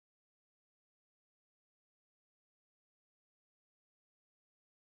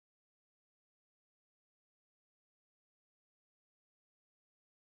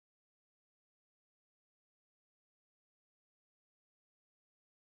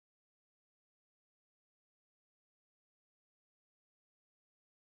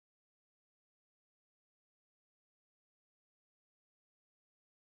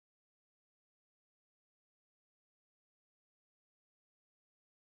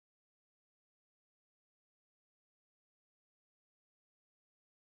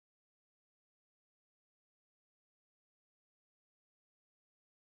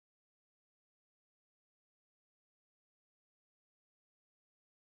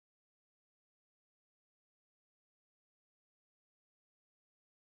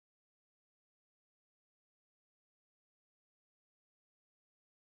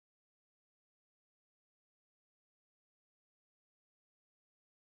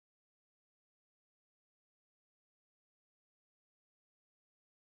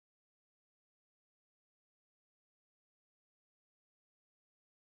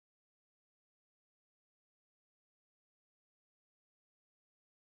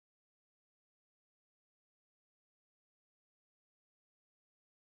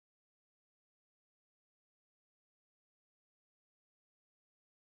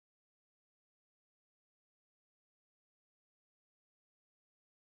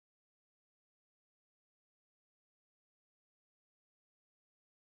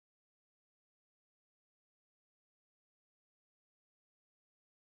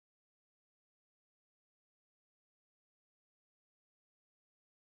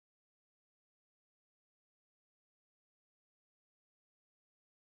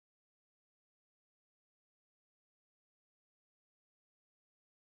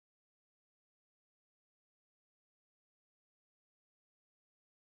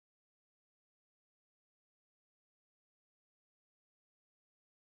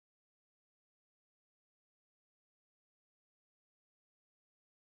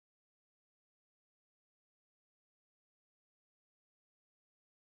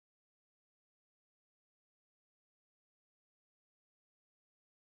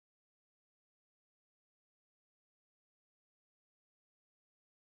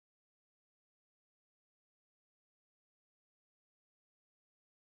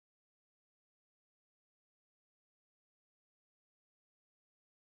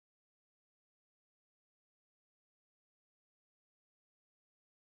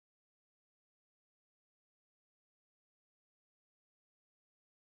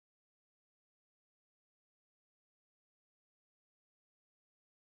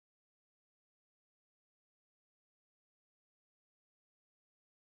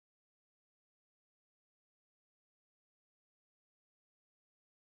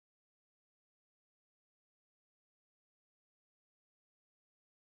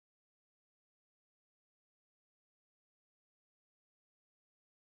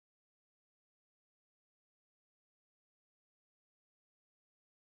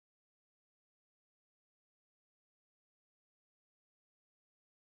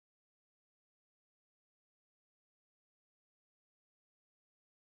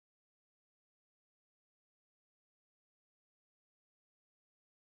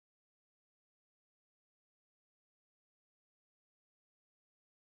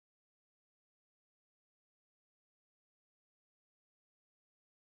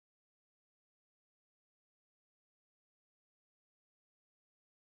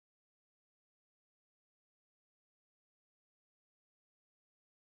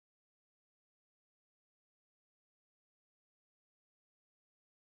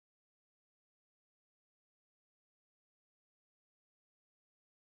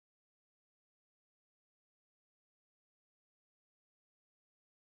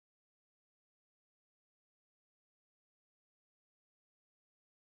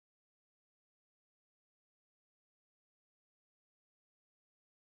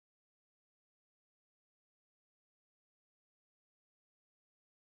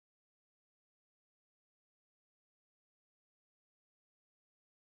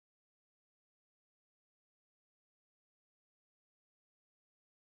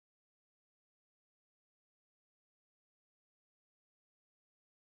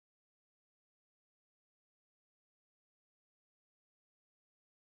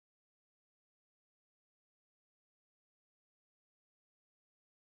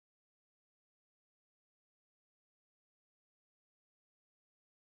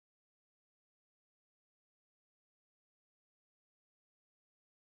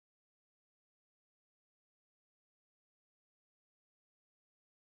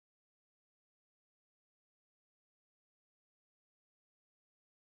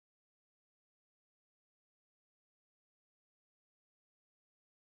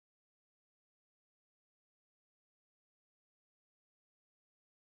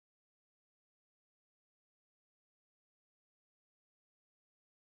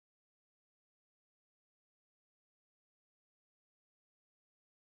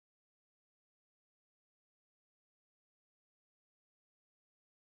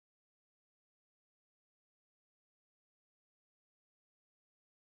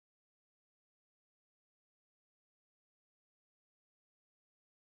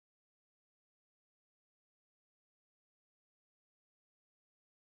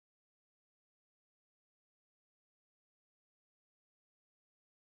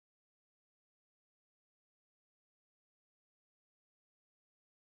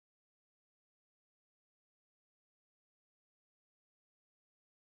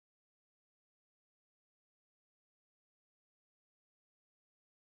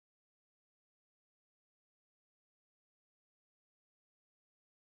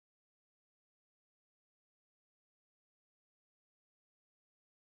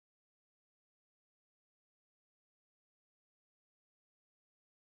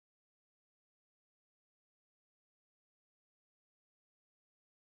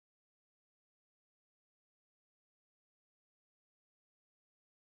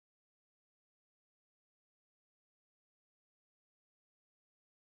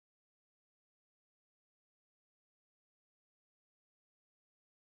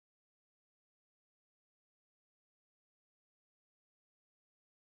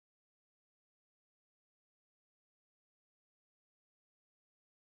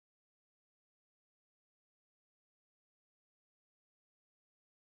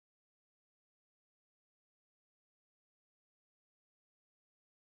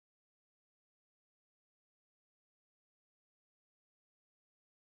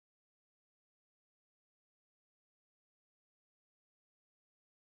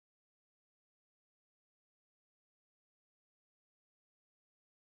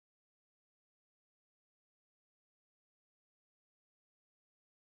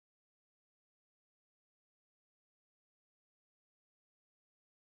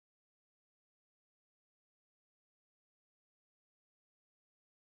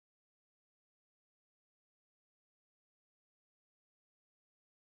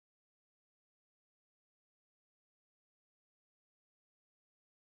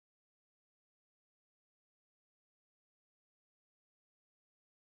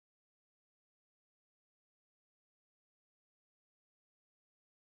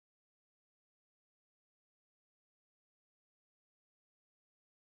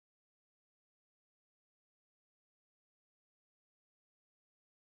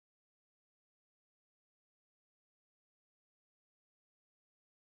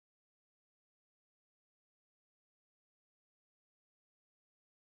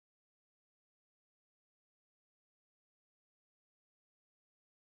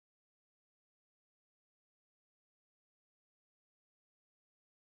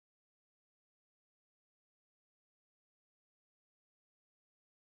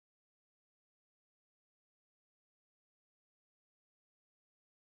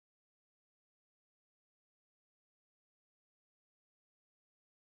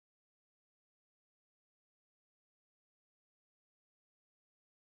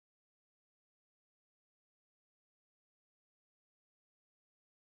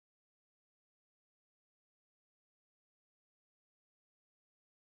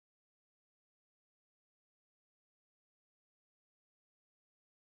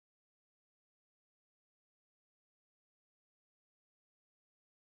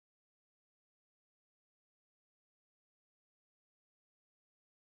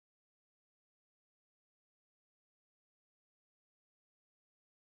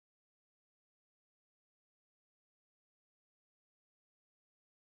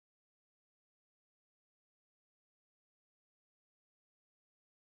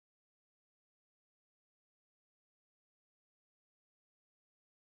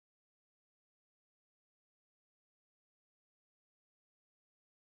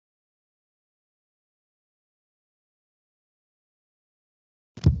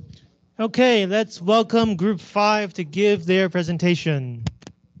 Okay, let's welcome Group 5 to give their presentation.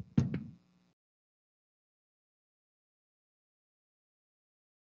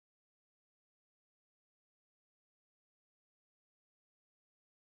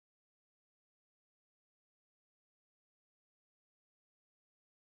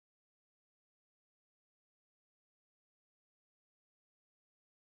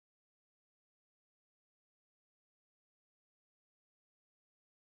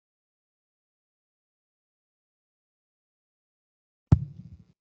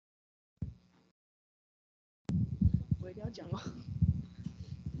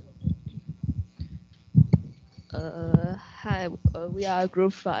 Hi, we are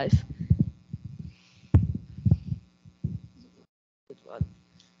Group 5.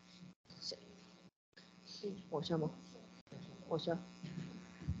 往下吗？往下，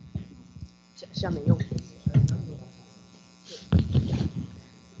下面用。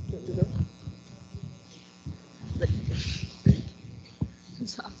这个。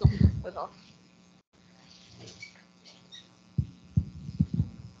啥中？很好。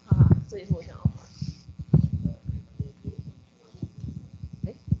这也是我想要。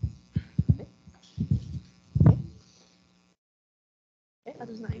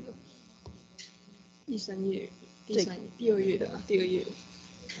这是哪一个？第三页，第二页的第二页，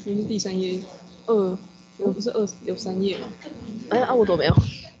明明第三页，不是有3页吗？我都没有。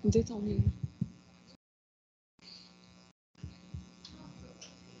你在照面。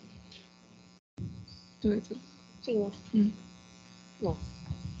对，这个吗？哦。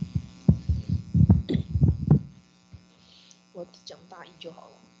我讲大意就好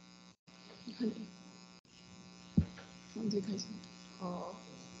了。你看，从这开始。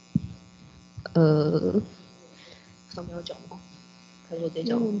上面要讲吗？还是我直接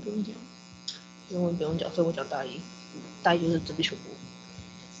讲？英文不用讲。英文不用讲，所以我讲大意。大意就是这边全部。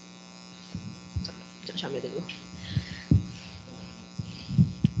讲下面这个。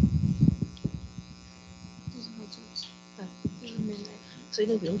这是他主旨。这是没来。所以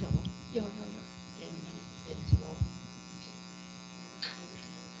那个不用讲吗？要。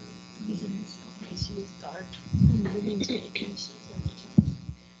start。你的名字也可以写。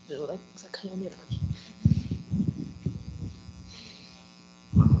对，我再看一下面哪里。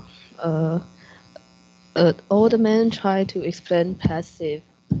An old man tried to explain passive.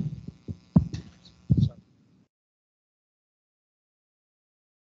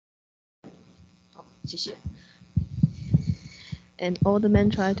 好，谢谢。An old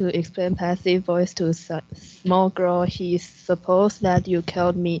man tried to explain passive voice to a small girl. He supposed that you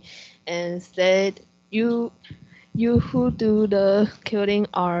killed me, and said, "You who do the killing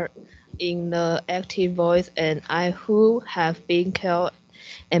are in the active voice, and I who have been killed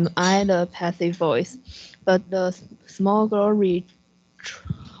am I the passive voice." But the small girl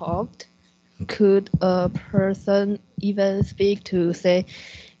retorted, "Could a person even speak to say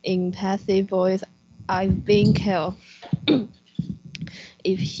in passive voice, 'I've been killed'?"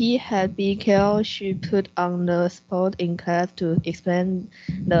 If he had been killed, she put on the spot in class to explain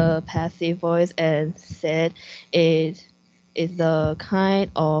the passive voice and said it is the kind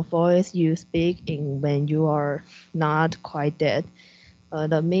of voice you speak in when you are not quite dead.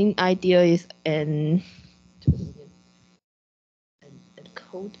 The main idea is an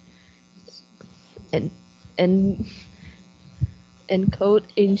code and encode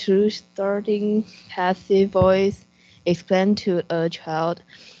into starting passive voice. Explain to a child.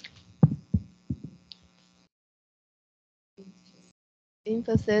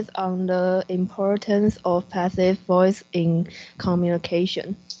 Emphasis on the importance of passive voice in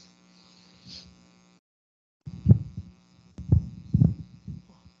communication.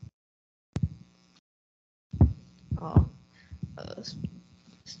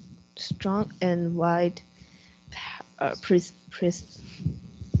 Strong and wide perspective.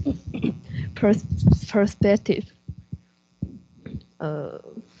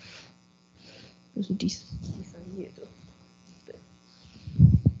 这是第三页的。对。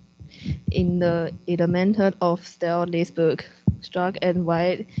In the elemental of style, this book, strong and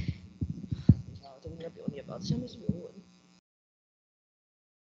wide. 这个应该不用念吧？下面是原文。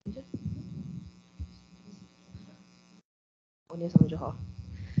我念上面就好。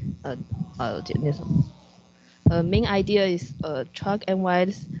念上。Main idea is strong and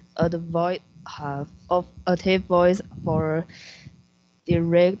wide of active voice for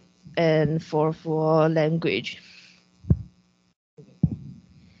direct and for language.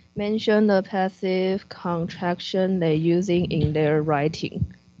 Mention the passive contraction they're using in their writing.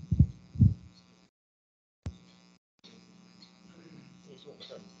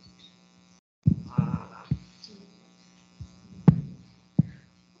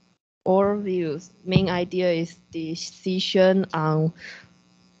 overviews. Main idea is decision on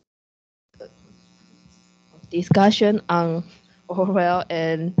discussion on Orwell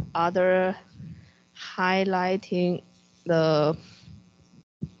and other, highlighting the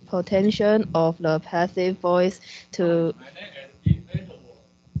potential of the passive voice to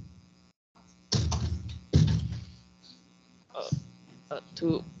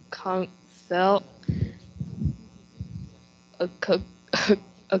cancel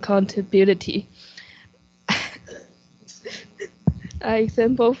accountability. An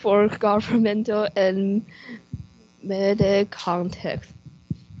example for governmental and media context.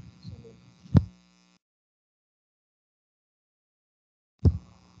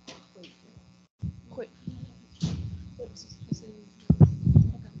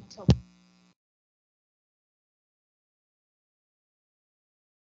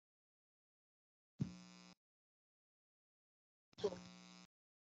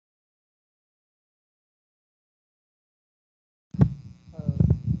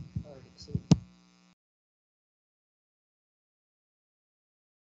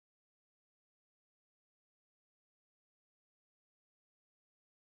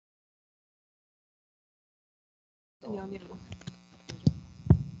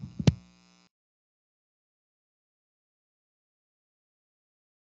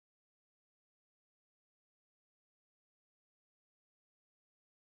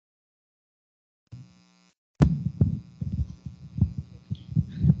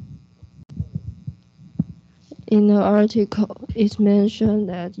 In the article, it's mentioned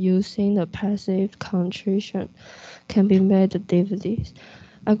that using the passive condition can be made difficult.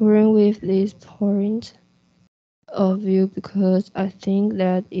 Agreeing with this point of view because I think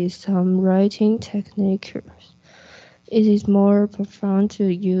that in some writing techniques, it is more profound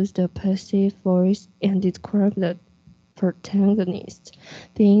to use the passive voice and describe the protagonist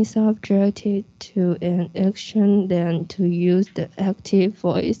being subjected to an action than to use the active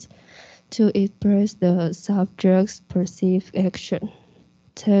voice to express the subject's perceived action.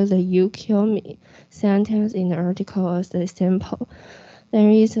 Take the "you kill me" sentence in the article as an example. There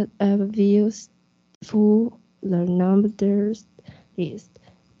is an obvious full the numbers list,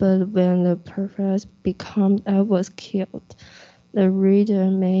 but when the purpose becomes "I was killed," the reader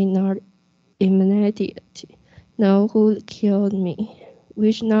may not immediately know who killed me,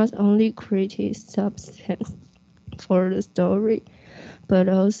 which not only creates substance for the story, but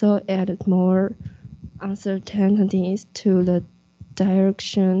also added more uncertainties to the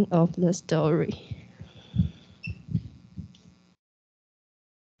direction of the story.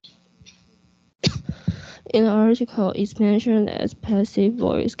 In the article, it's mentioned that passive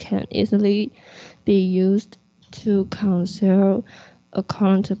voice can easily be used to conceal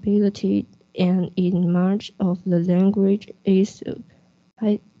accountability, and in much of the language issued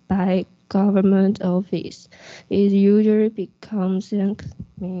by government office, it usually becomes a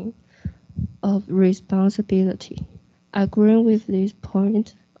means of responsibility. Agreeing with this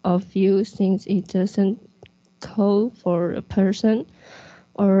point of view since it doesn't call for a person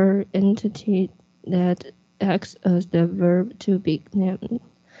or entity that acts as the verb to be named.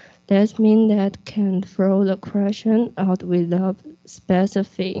 That means that can throw the question out without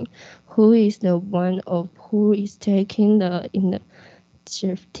specifying who is the one or who is taking the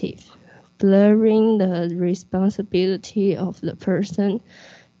initiative, blurring the responsibility of the person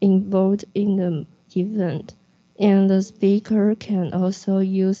involved in the event. And the speaker can also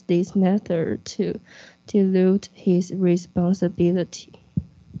use this method to dilute his responsibility.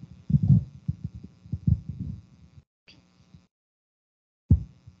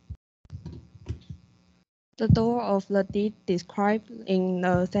 The door of the deed described in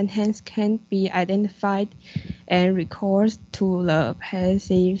the sentence can be identified and recourse to the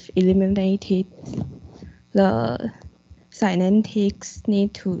passive eliminated. The syntax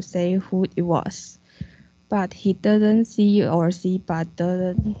need to say who it was, but he doesn't see or see but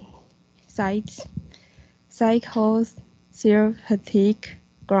the cites psychotherapeutic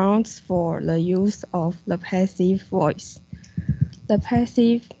grounds for the use of the passive voice. The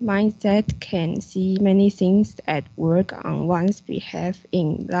passive mindset can see many things at work on one's behalf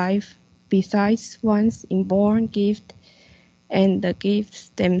in life besides one's inborn gift, and the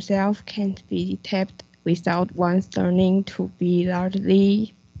gifts themselves can't be tapped without one's learning to be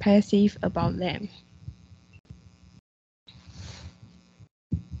largely passive about them.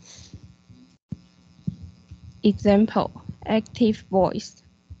 Example, active voice.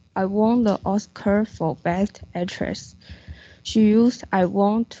 I won the Oscar for Best Actress. She used "I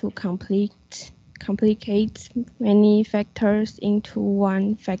want" to complicate many factors into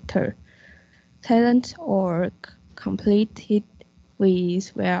one factor, talent or completed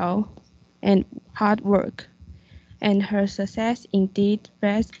with well and hard work, and her success indeed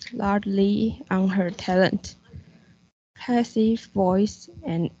rests largely on her talent. Passive voice,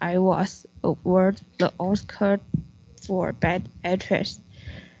 and I was awarded the Oscar for Best Actress.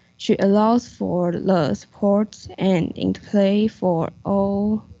 She allows for the support and interplay for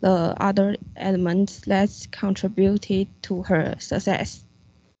all the other elements that contributed to her success.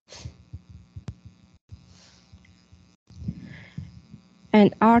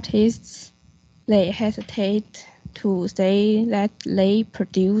 And artists, they hesitate to say that they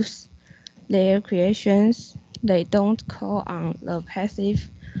produce their creations. They don't call on the passive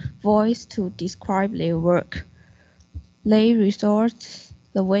voice to describe their work. They resort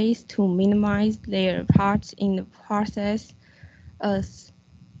the ways to minimize their parts in the process as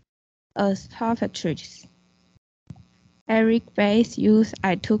puppetries. Eric Bates used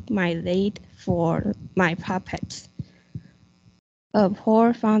I took my lead for my puppets. A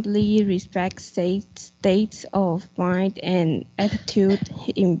profoundly respects states of mind and attitude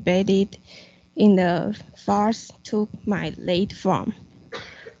embedded in the farce took my lead from.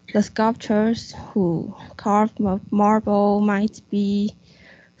 The sculptors who carved marble might be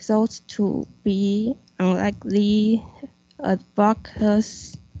thought to be unlikely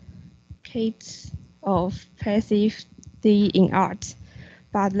advocates of passivity in art,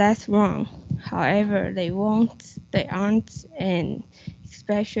 but that's wrong. However, they aren't an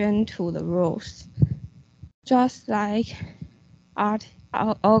exception to the rules. Just like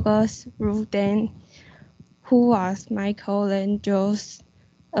August Rodin, who was Michelangelo's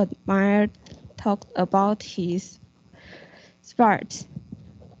admired, talked about his spirit.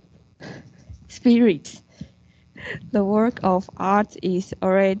 The work of art is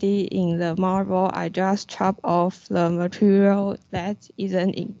already in the marble. I just chop off the material that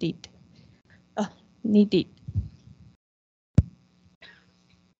isn't needed.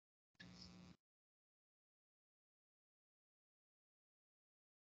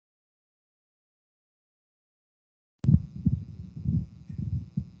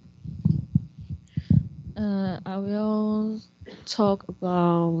 I will talk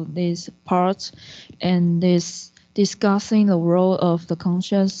about this part and this discussing the role of the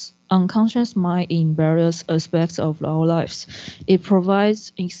unconscious mind in various aspects of our lives. It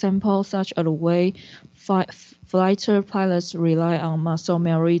provides examples such as the way fighter pilots rely on muscle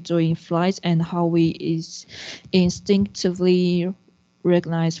memory during flight and how we instinctively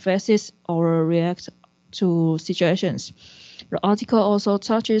recognize faces or react to situations. The article also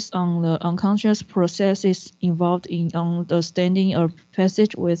touches on the unconscious processes involved in understanding a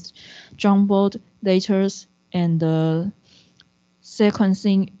passage with jumbled letters and the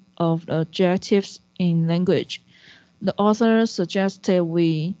sequencing of adjectives in language. The author suggested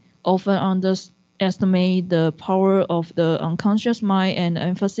we often underestimate the power of the unconscious mind and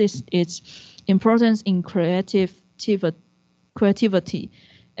emphasize its importance in creativity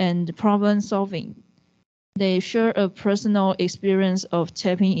and problem solving. They share a personal experience of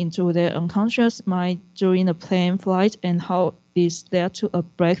tapping into their unconscious mind during a plane flight and how this led to a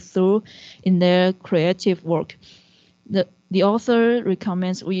breakthrough in their creative work. The author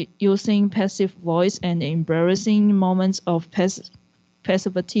recommends using passive voice and embarrassing moments of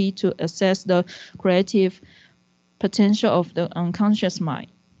passivity to assess the creative potential of the unconscious mind.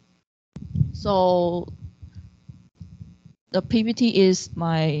 So the PPT is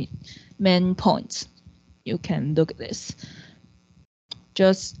my main point. You can look at this.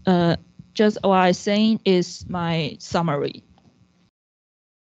 Just what I'm saying is my summary.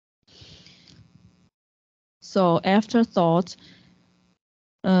 So afterthought,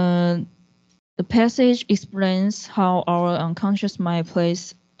 the passage explains how our unconscious mind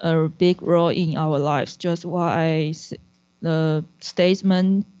plays a big role in our lives. Just what the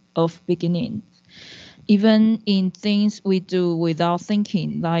statement of beginning. Even in things we do without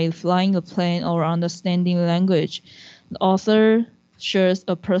thinking, like flying a plane or understanding language, the author shares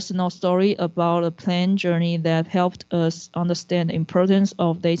a personal story about a plane journey that helped us understand the importance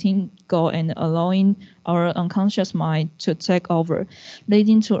of letting go and allowing our unconscious mind to take over,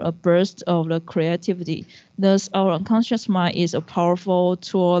 leading to a burst of the creativity. Thus, our unconscious mind is a powerful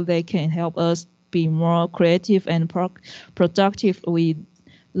tool that can help us be more creative and productive. We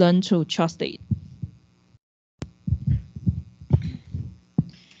learn to trust it.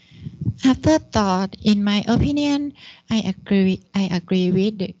 Afterthought, in my opinion, I agree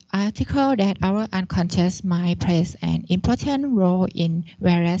with the article that our unconscious mind plays an important role in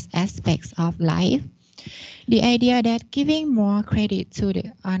various aspects of life. The idea that giving more credit to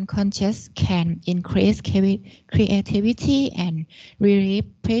the unconscious can increase creativity and relieve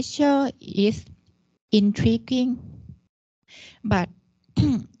pressure is intriguing. But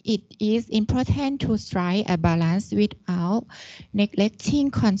it is important to strike a balance without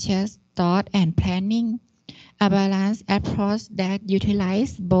neglecting conscious thought and planning. A balanced approach that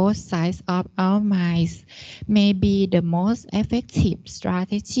utilizes both sides of our minds may be the most effective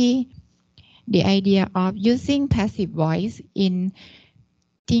strategy. The idea of using passive voice in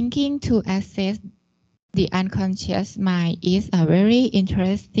thinking to access the unconscious mind is a very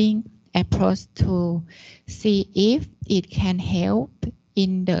interesting approach to see if it can help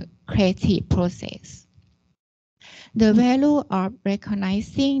in the creative process. The value of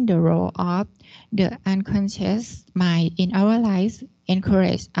recognizing the role of the unconscious mind in our lives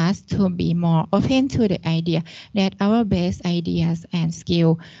encourages us to be more open to the idea that our best ideas and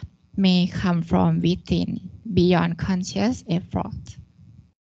skills may come from within, beyond conscious effort.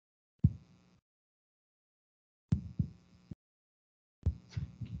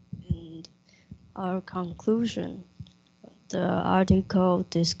 And our conclusion. The article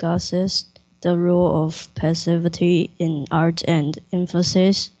discusses the role of passivity in art and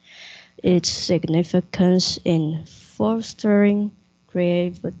emphasizes its significance in fostering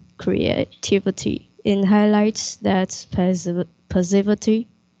creativity. It highlights that passivity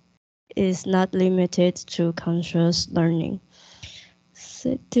is not limited to conscious learning.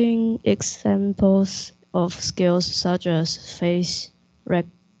 Citing examples of skills such as face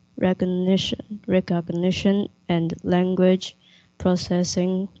recognition and language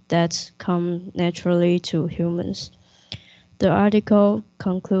processing that come naturally to humans. The article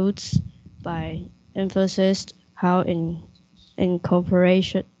concludes by emphasizing how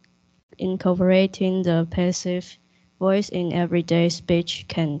incorporating the passive voice in everyday speech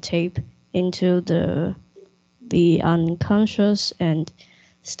can tap into the unconscious and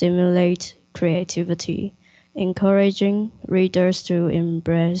stimulate creativity, encouraging readers to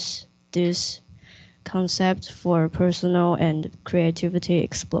embrace this concept for personal and creativity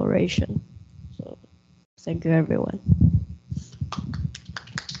exploration. So, thank you, everyone.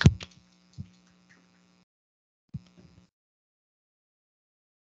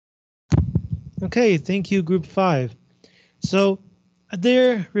 Okay, thank you, Group 5. So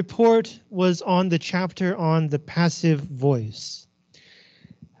their report was on the chapter on the passive voice.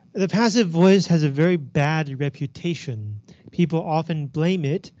 The passive voice has a very bad reputation. People often blame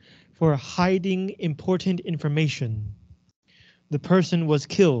it for hiding important information. The person was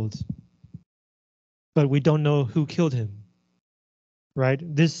killed, but we don't know who killed him. Right?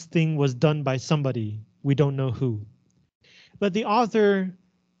 This thing was done by somebody. We don't know who. But the author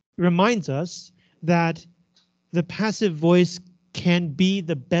reminds us that the passive voice can be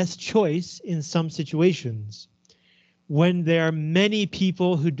the best choice in some situations. When there are many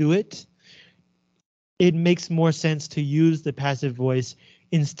people who do it, it makes more sense to use the passive voice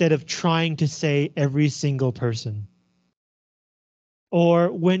instead of trying to say every single person.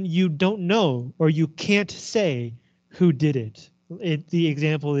 Or when you don't know or you can't say who did it. The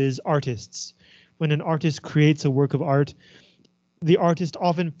example is artists. When an artist creates a work of art, the artist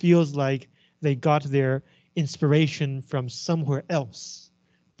often feels like they got their inspiration from somewhere else.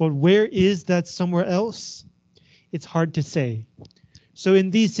 But where is that somewhere else? It's hard to say. So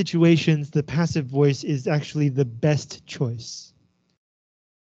in these situations, the passive voice is actually the best choice.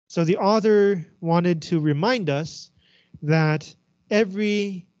 So the author wanted to remind us that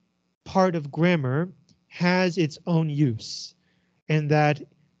every part of grammar has its own use, and that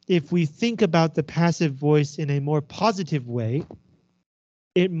if we think about the passive voice in a more positive way,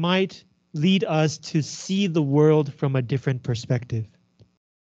 it might lead us to see the world from a different perspective.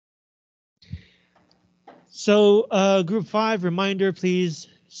 So Group 5, reminder, please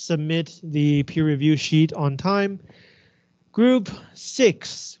submit the peer review sheet on time. Group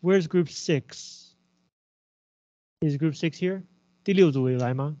 6, where's Group 6? Is Group 6 here? 第六组有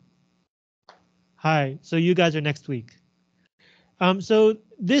来吗? Hi, so you guys are next week. So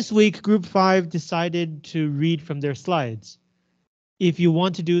this week, Group 5 decided to read from their slides. If you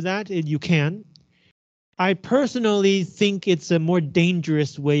want to do that, you can. I personally think it's a more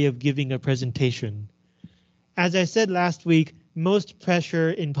dangerous way of giving a presentation. As I said last week, most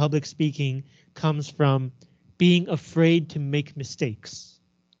pressure in public speaking comes from being afraid to make mistakes.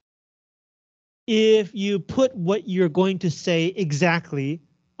 If you put what you're going to say exactly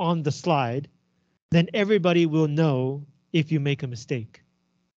on the slide, then everybody will know if you make a mistake.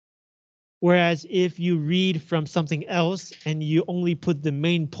 Whereas if you read from something else and you only put the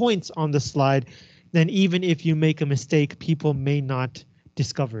main points on the slide, then even if you make a mistake, people may not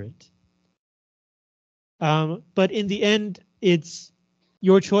discover it. But in the end, it's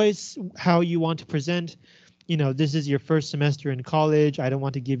your choice how you want to present. You know, this is your first semester in college. I don't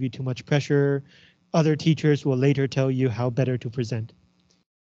want to give you too much pressure. Other teachers will later tell you how better to present.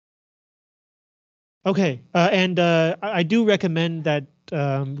 Okay, and I do recommend that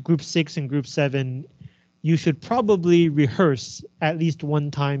group 6 and group 7, you should probably rehearse at least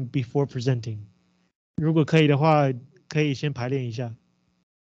one time before presenting. 如果可以的话，可以先排练一下。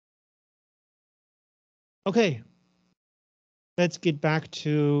Okay, let's get back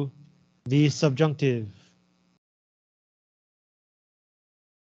to the subjunctive.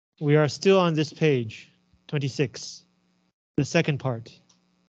 We are still on this page, 26, the second part.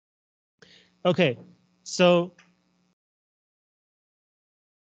 Okay, so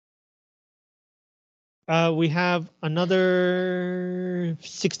we have another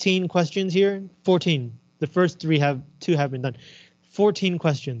 16 questions here, 14. The first two have been done. 14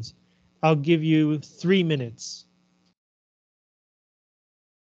 questions. I'll give you 3 minutes.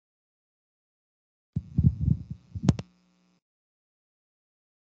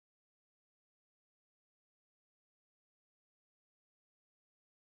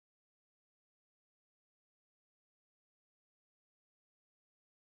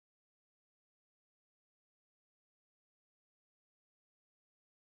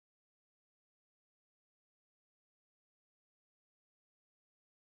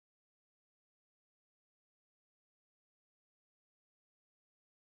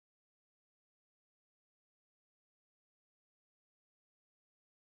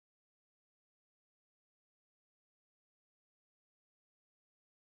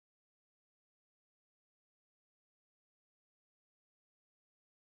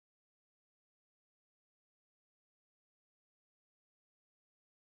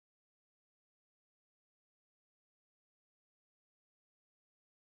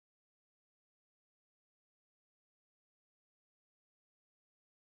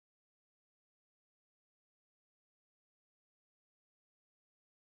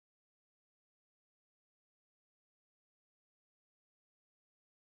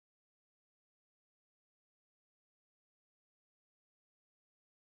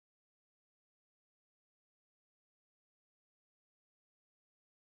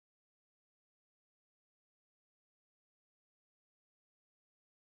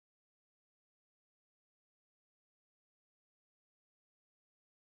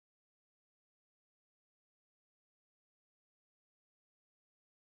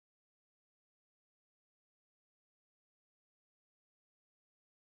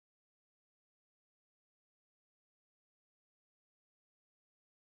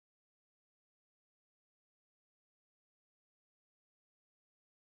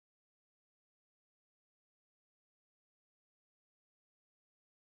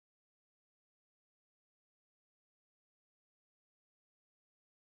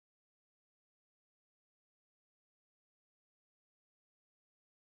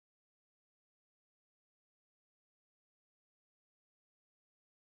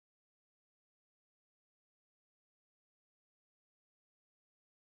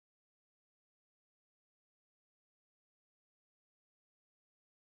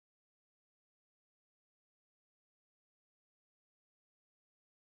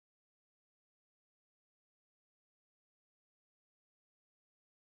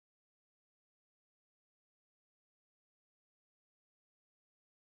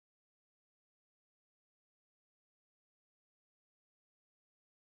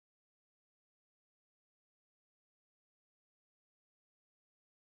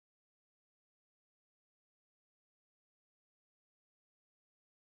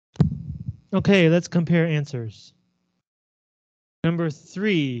 Okay, let's compare answers. Number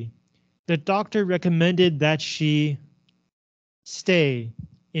 3, the doctor recommended that she stay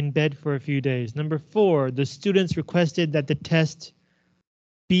in bed for a few days. Number 4, the students requested that the test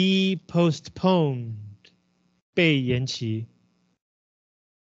be postponed. 被延期.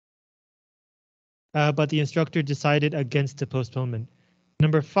 But the instructor decided against the postponement.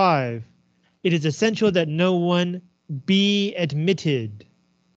 Number 5, it is essential that no one be admitted.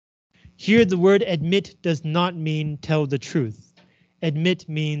 Here the word admit does not mean tell the truth. Admit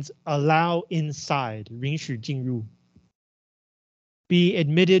means allow inside, 允许进入. Be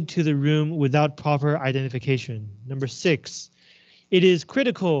admitted to the room without proper identification. Number 6, it is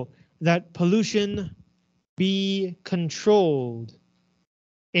critical that pollution be controlled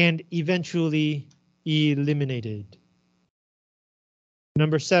and eventually eliminated.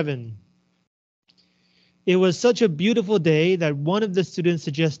 Number 7, it was such a beautiful day that one of the students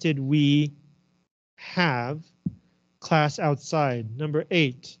suggested we have class outside. Number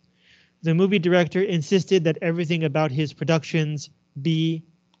 8, the movie director insisted that everything about his productions be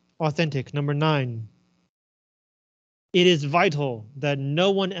authentic. Number 9, it is vital that no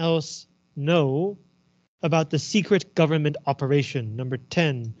one else know about the secret government operation. Number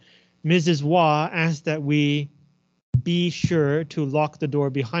 10, Mrs. Wah asked that we be sure to lock the door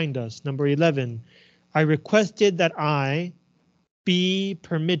behind us. Number 11, I requested that I be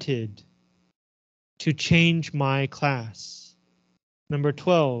permitted to change my class. Number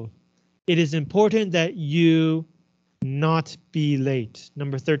 12, it is important that you not be late.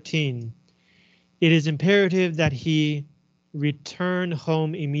 Number 13, it is imperative that he return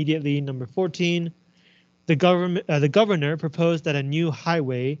home immediately. Number 14, the governor proposed that a new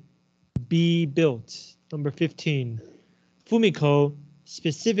highway be built. Number 15, Fumiko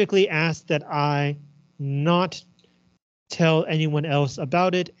specifically asked that I not tell anyone else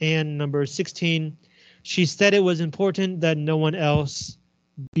about it. And number 16, she said it was important that no one else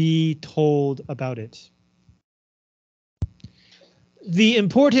be told about it. The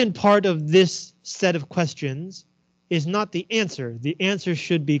important part of this set of questions is not the answer. The answer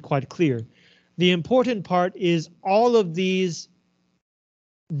should be quite clear. The important part is all of these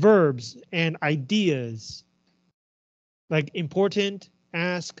verbs and ideas like important,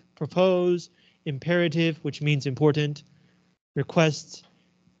 ask, propose, imperative, which means important, request,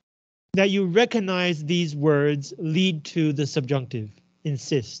 that you recognize these words lead to the subjunctive,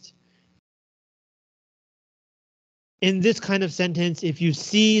 insist. In this kind of sentence, if you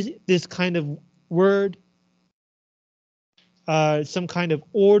see this kind of word, some kind of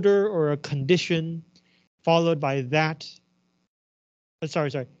order or a condition followed by that,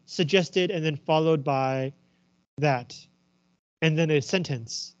 suggested and then followed by that, and then a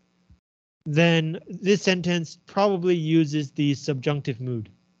sentence, then this sentence probably uses the subjunctive mood.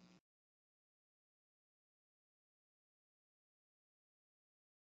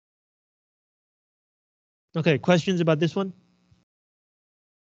 Okay, questions about this one?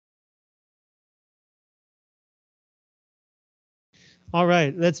 All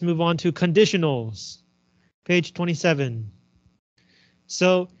right, let's move on to conditionals. Page 27.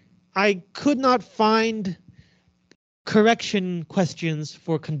 So I could not find correction questions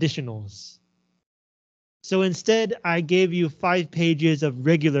for conditionals. So instead, I gave you 5 pages of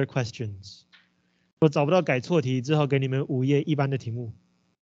regular questions. 我找不到改错题，只好给你们5页一般的题目。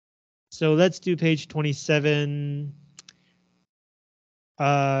So let's do page 27.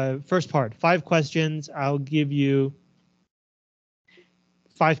 First part, 5 questions. I'll give you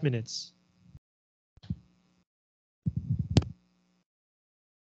 5 minutes.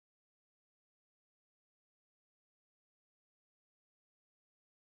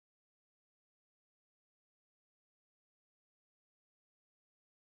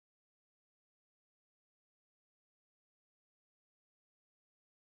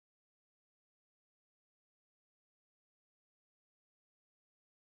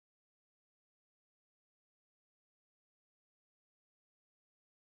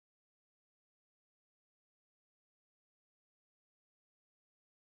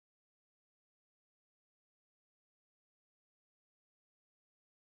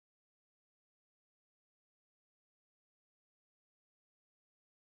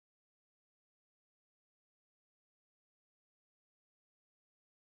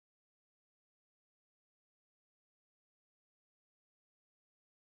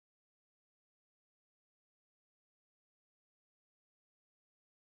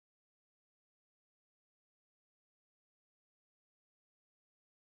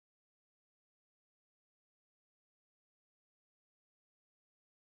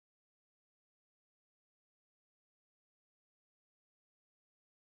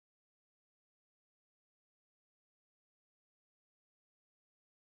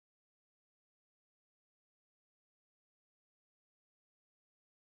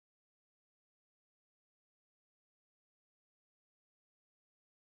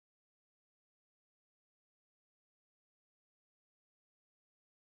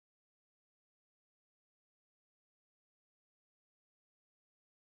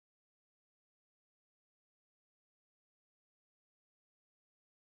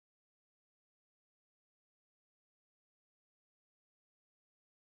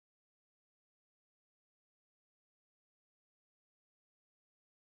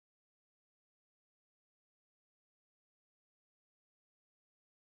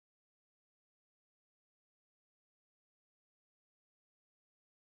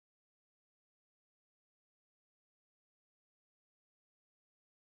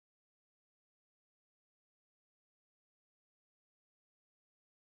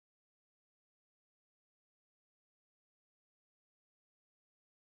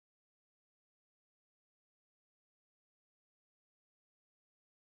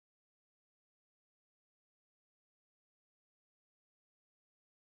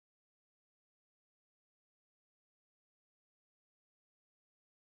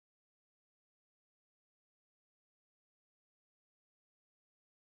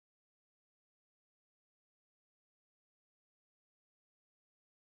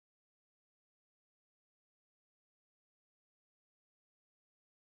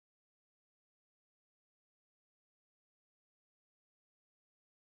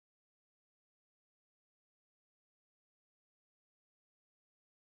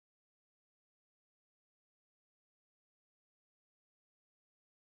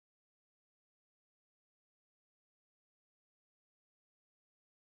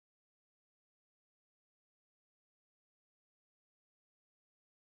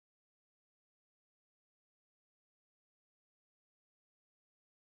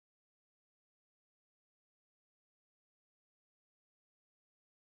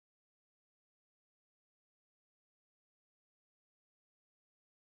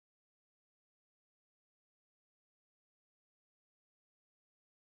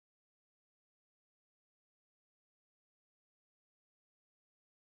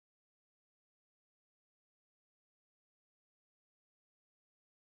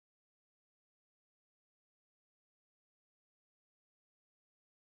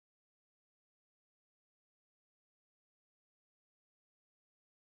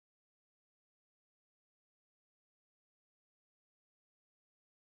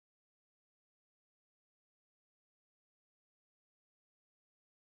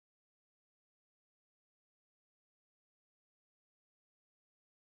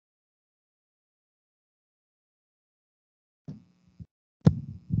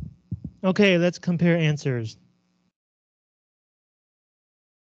 Okay, let's compare answers.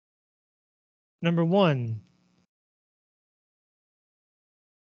 Number 1.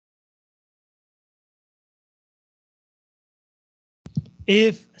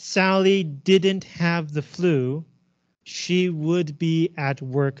 If Sally didn't have the flu, she would be at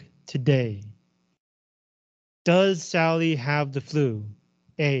work today. Does Sally have the flu?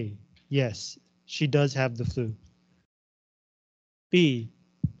 A. Yes, she does have the flu. B.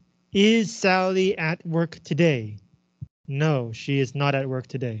 Is Sally at work today? No, she is not at work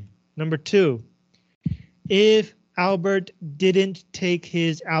today. Number 2. If Albert didn't take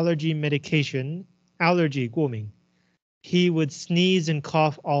his allergy medication, allergy 过敏, he would sneeze and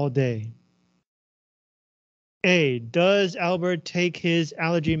cough all day. A. Does Albert take his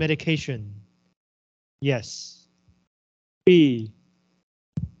allergy medication? Yes. B.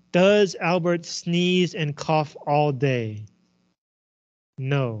 Does Albert sneeze and cough all day?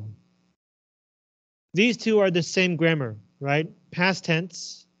 No. These two are the same grammar, right? Past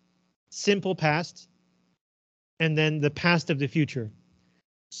tense, simple past, and then the past of the future.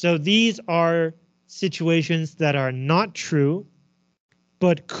 So these are situations that are not true,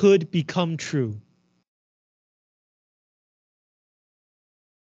 but could become true.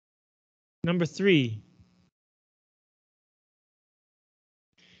 Number 3.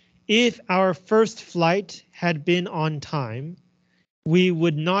 If our first flight had been on time, we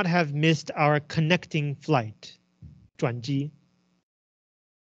would not have missed our connecting flight. 转机.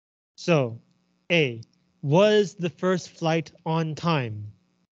 So, A. Was the first flight on time?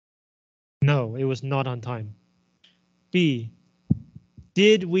 No, it was not on time. B.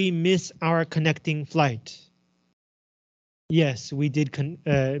 Did we miss our connecting flight? Yes, we did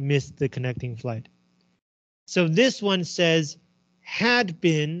miss the connecting flight. So this one says had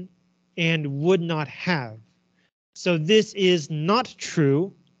been and would not have. So this is not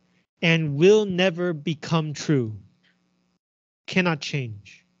true and will never become true. Cannot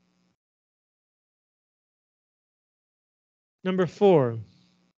change. Number 4.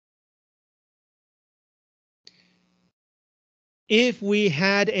 If we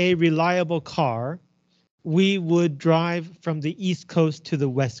had a reliable car, we would drive from the East Coast to the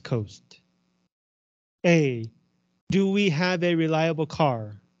West Coast. A. Do we have a reliable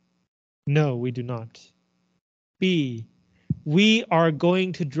car? No, we do not. B. We are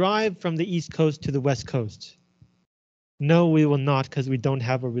going to drive from the East Coast to the West Coast. No, we will not because we don't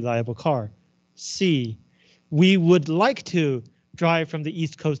have a reliable car. C. We would like to drive from the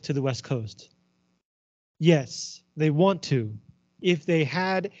East Coast to the West Coast. Yes, they want to. If they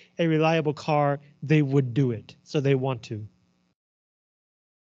had a reliable car, they would do it. So they want to.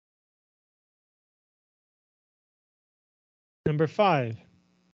 Number 5.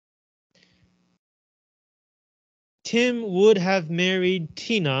 Tim would have married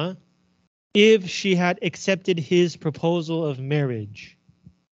Tina if she had accepted his proposal of marriage.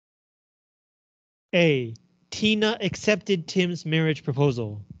 A. Tina accepted Tim's marriage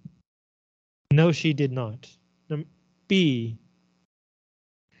proposal. No, she did not. B.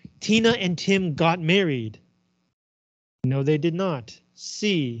 Tina and Tim got married. No, they did not.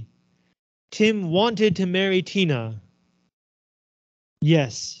 C. Tim wanted to marry Tina.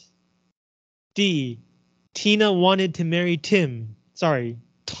 Yes. D. Tina wanted to marry Tim. Sorry,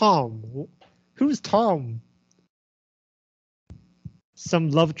 Tom. Who's Tom?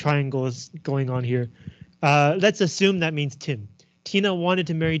 Some love triangles going on here. Let's assume that means Tim. Tina wanted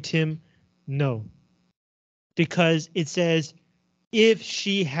to marry Tim. No. Because it says if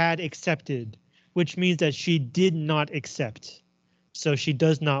she had accepted, which means that she did not accept. So she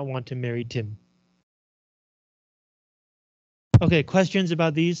does not want to marry Tim. Okay, questions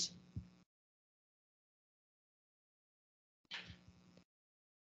about these?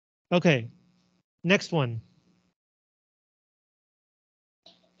 Okay, next one.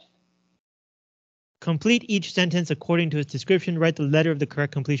 Complete each sentence according to its description. Write the letter of the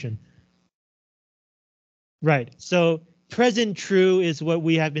correct completion. Right, so present true is what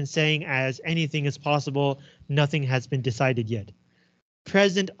we have been saying as anything is possible, nothing has been decided yet.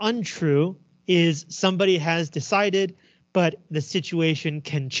 Present untrue is somebody has decided, but the situation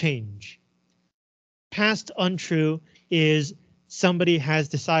can change. Past untrue is somebody has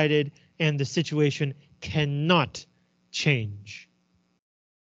decided and the situation cannot change.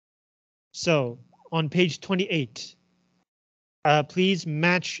 So on page 28, please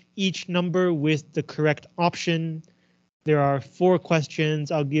match each number with the correct option. There are 4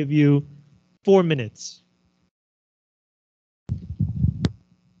 questions. I'll give you 4 minutes.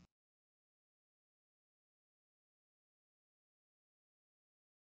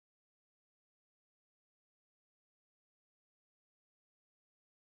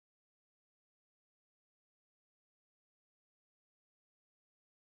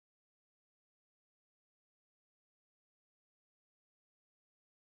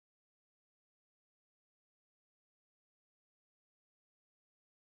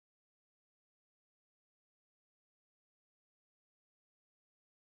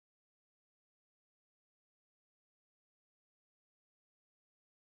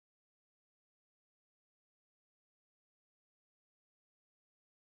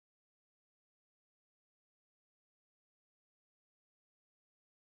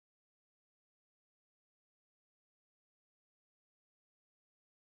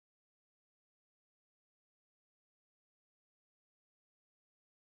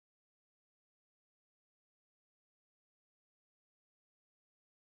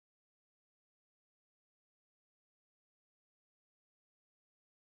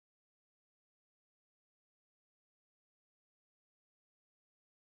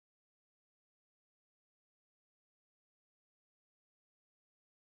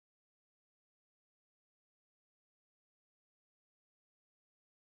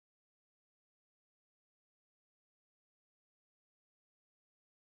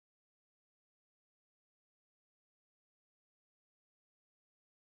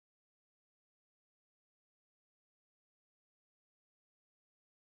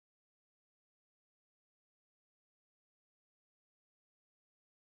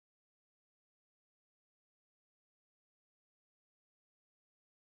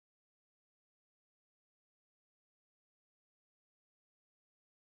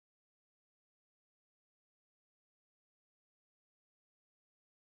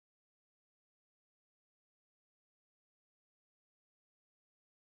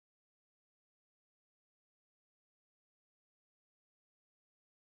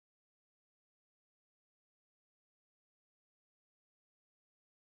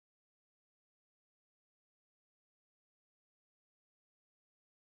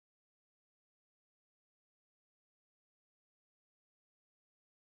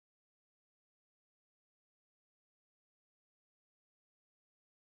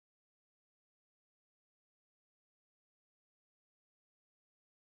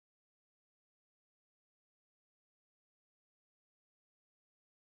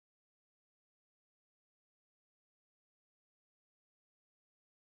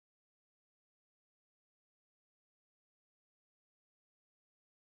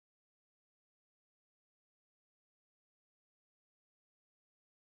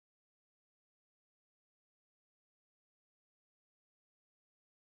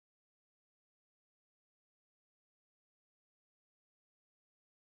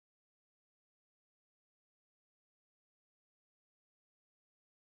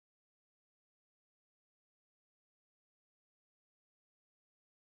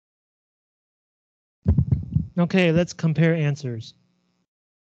 Okay, let's compare answers.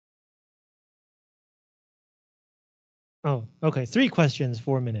 Oh, okay, 3 questions,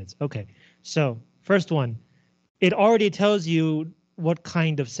 4 minutes. Okay, so first one, it already tells you what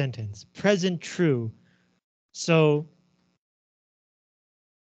kind of sentence. Present true. So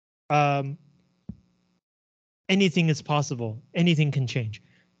anything is possible. Anything can change.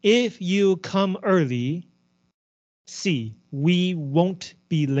 If you come early, C, we won't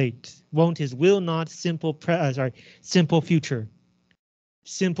be late. Won't is will not, simple simple future.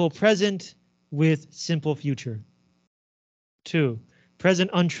 Simple present with simple future. 2,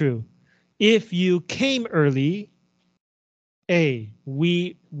 present untrue. If you came early, A,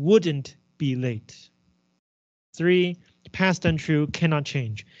 we wouldn't be late. 3, past untrue, cannot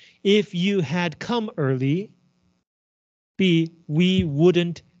change. If you had come early, B, we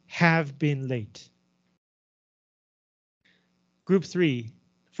wouldn't have been late. Group 3,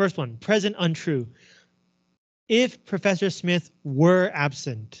 first one, present untrue. If Professor Smith were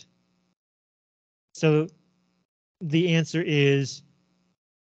absent. So the answer is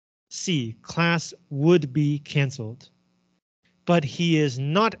C, class would be canceled. But he is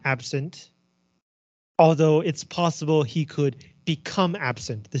not absent, although it's possible he could become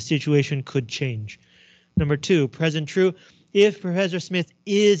absent. The situation could change. Number 2, present true. If Professor Smith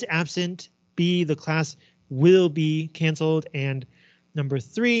is absent, B, the class will be canceled. And number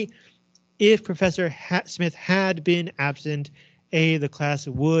 3, if Professor Smith had been absent, A, the class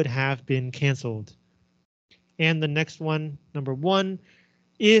would have been canceled. And the next one, number 1,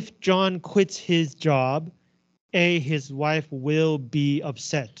 if John quits his job, A, his wife will be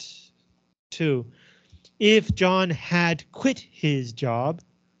upset. 2, if John had quit his job,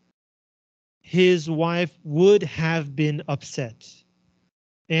 his wife would have been upset.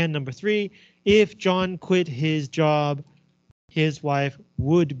 And number 3, if John quit his job, his wife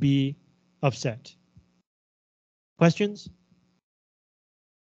would be upset. Questions?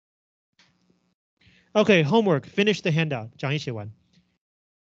 Okay, homework. Finish the handout. 讲义写完.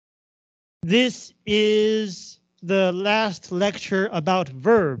 This is the last lecture about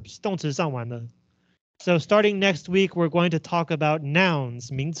verbs. 动词上完了. So starting next week, we're going to talk about nouns,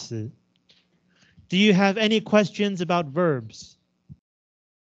 名词. Do you have any questions about verbs?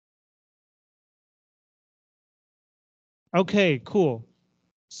 Okay, cool.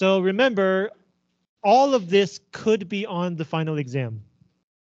 So remember, all of this could be on the final exam.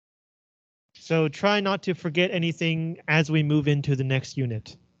 So try not to forget anything as we move into the next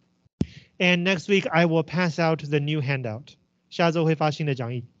unit. And next week, I will pass out the new handout. 下周会发新的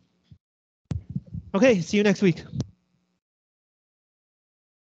讲义. Okay, see you next week.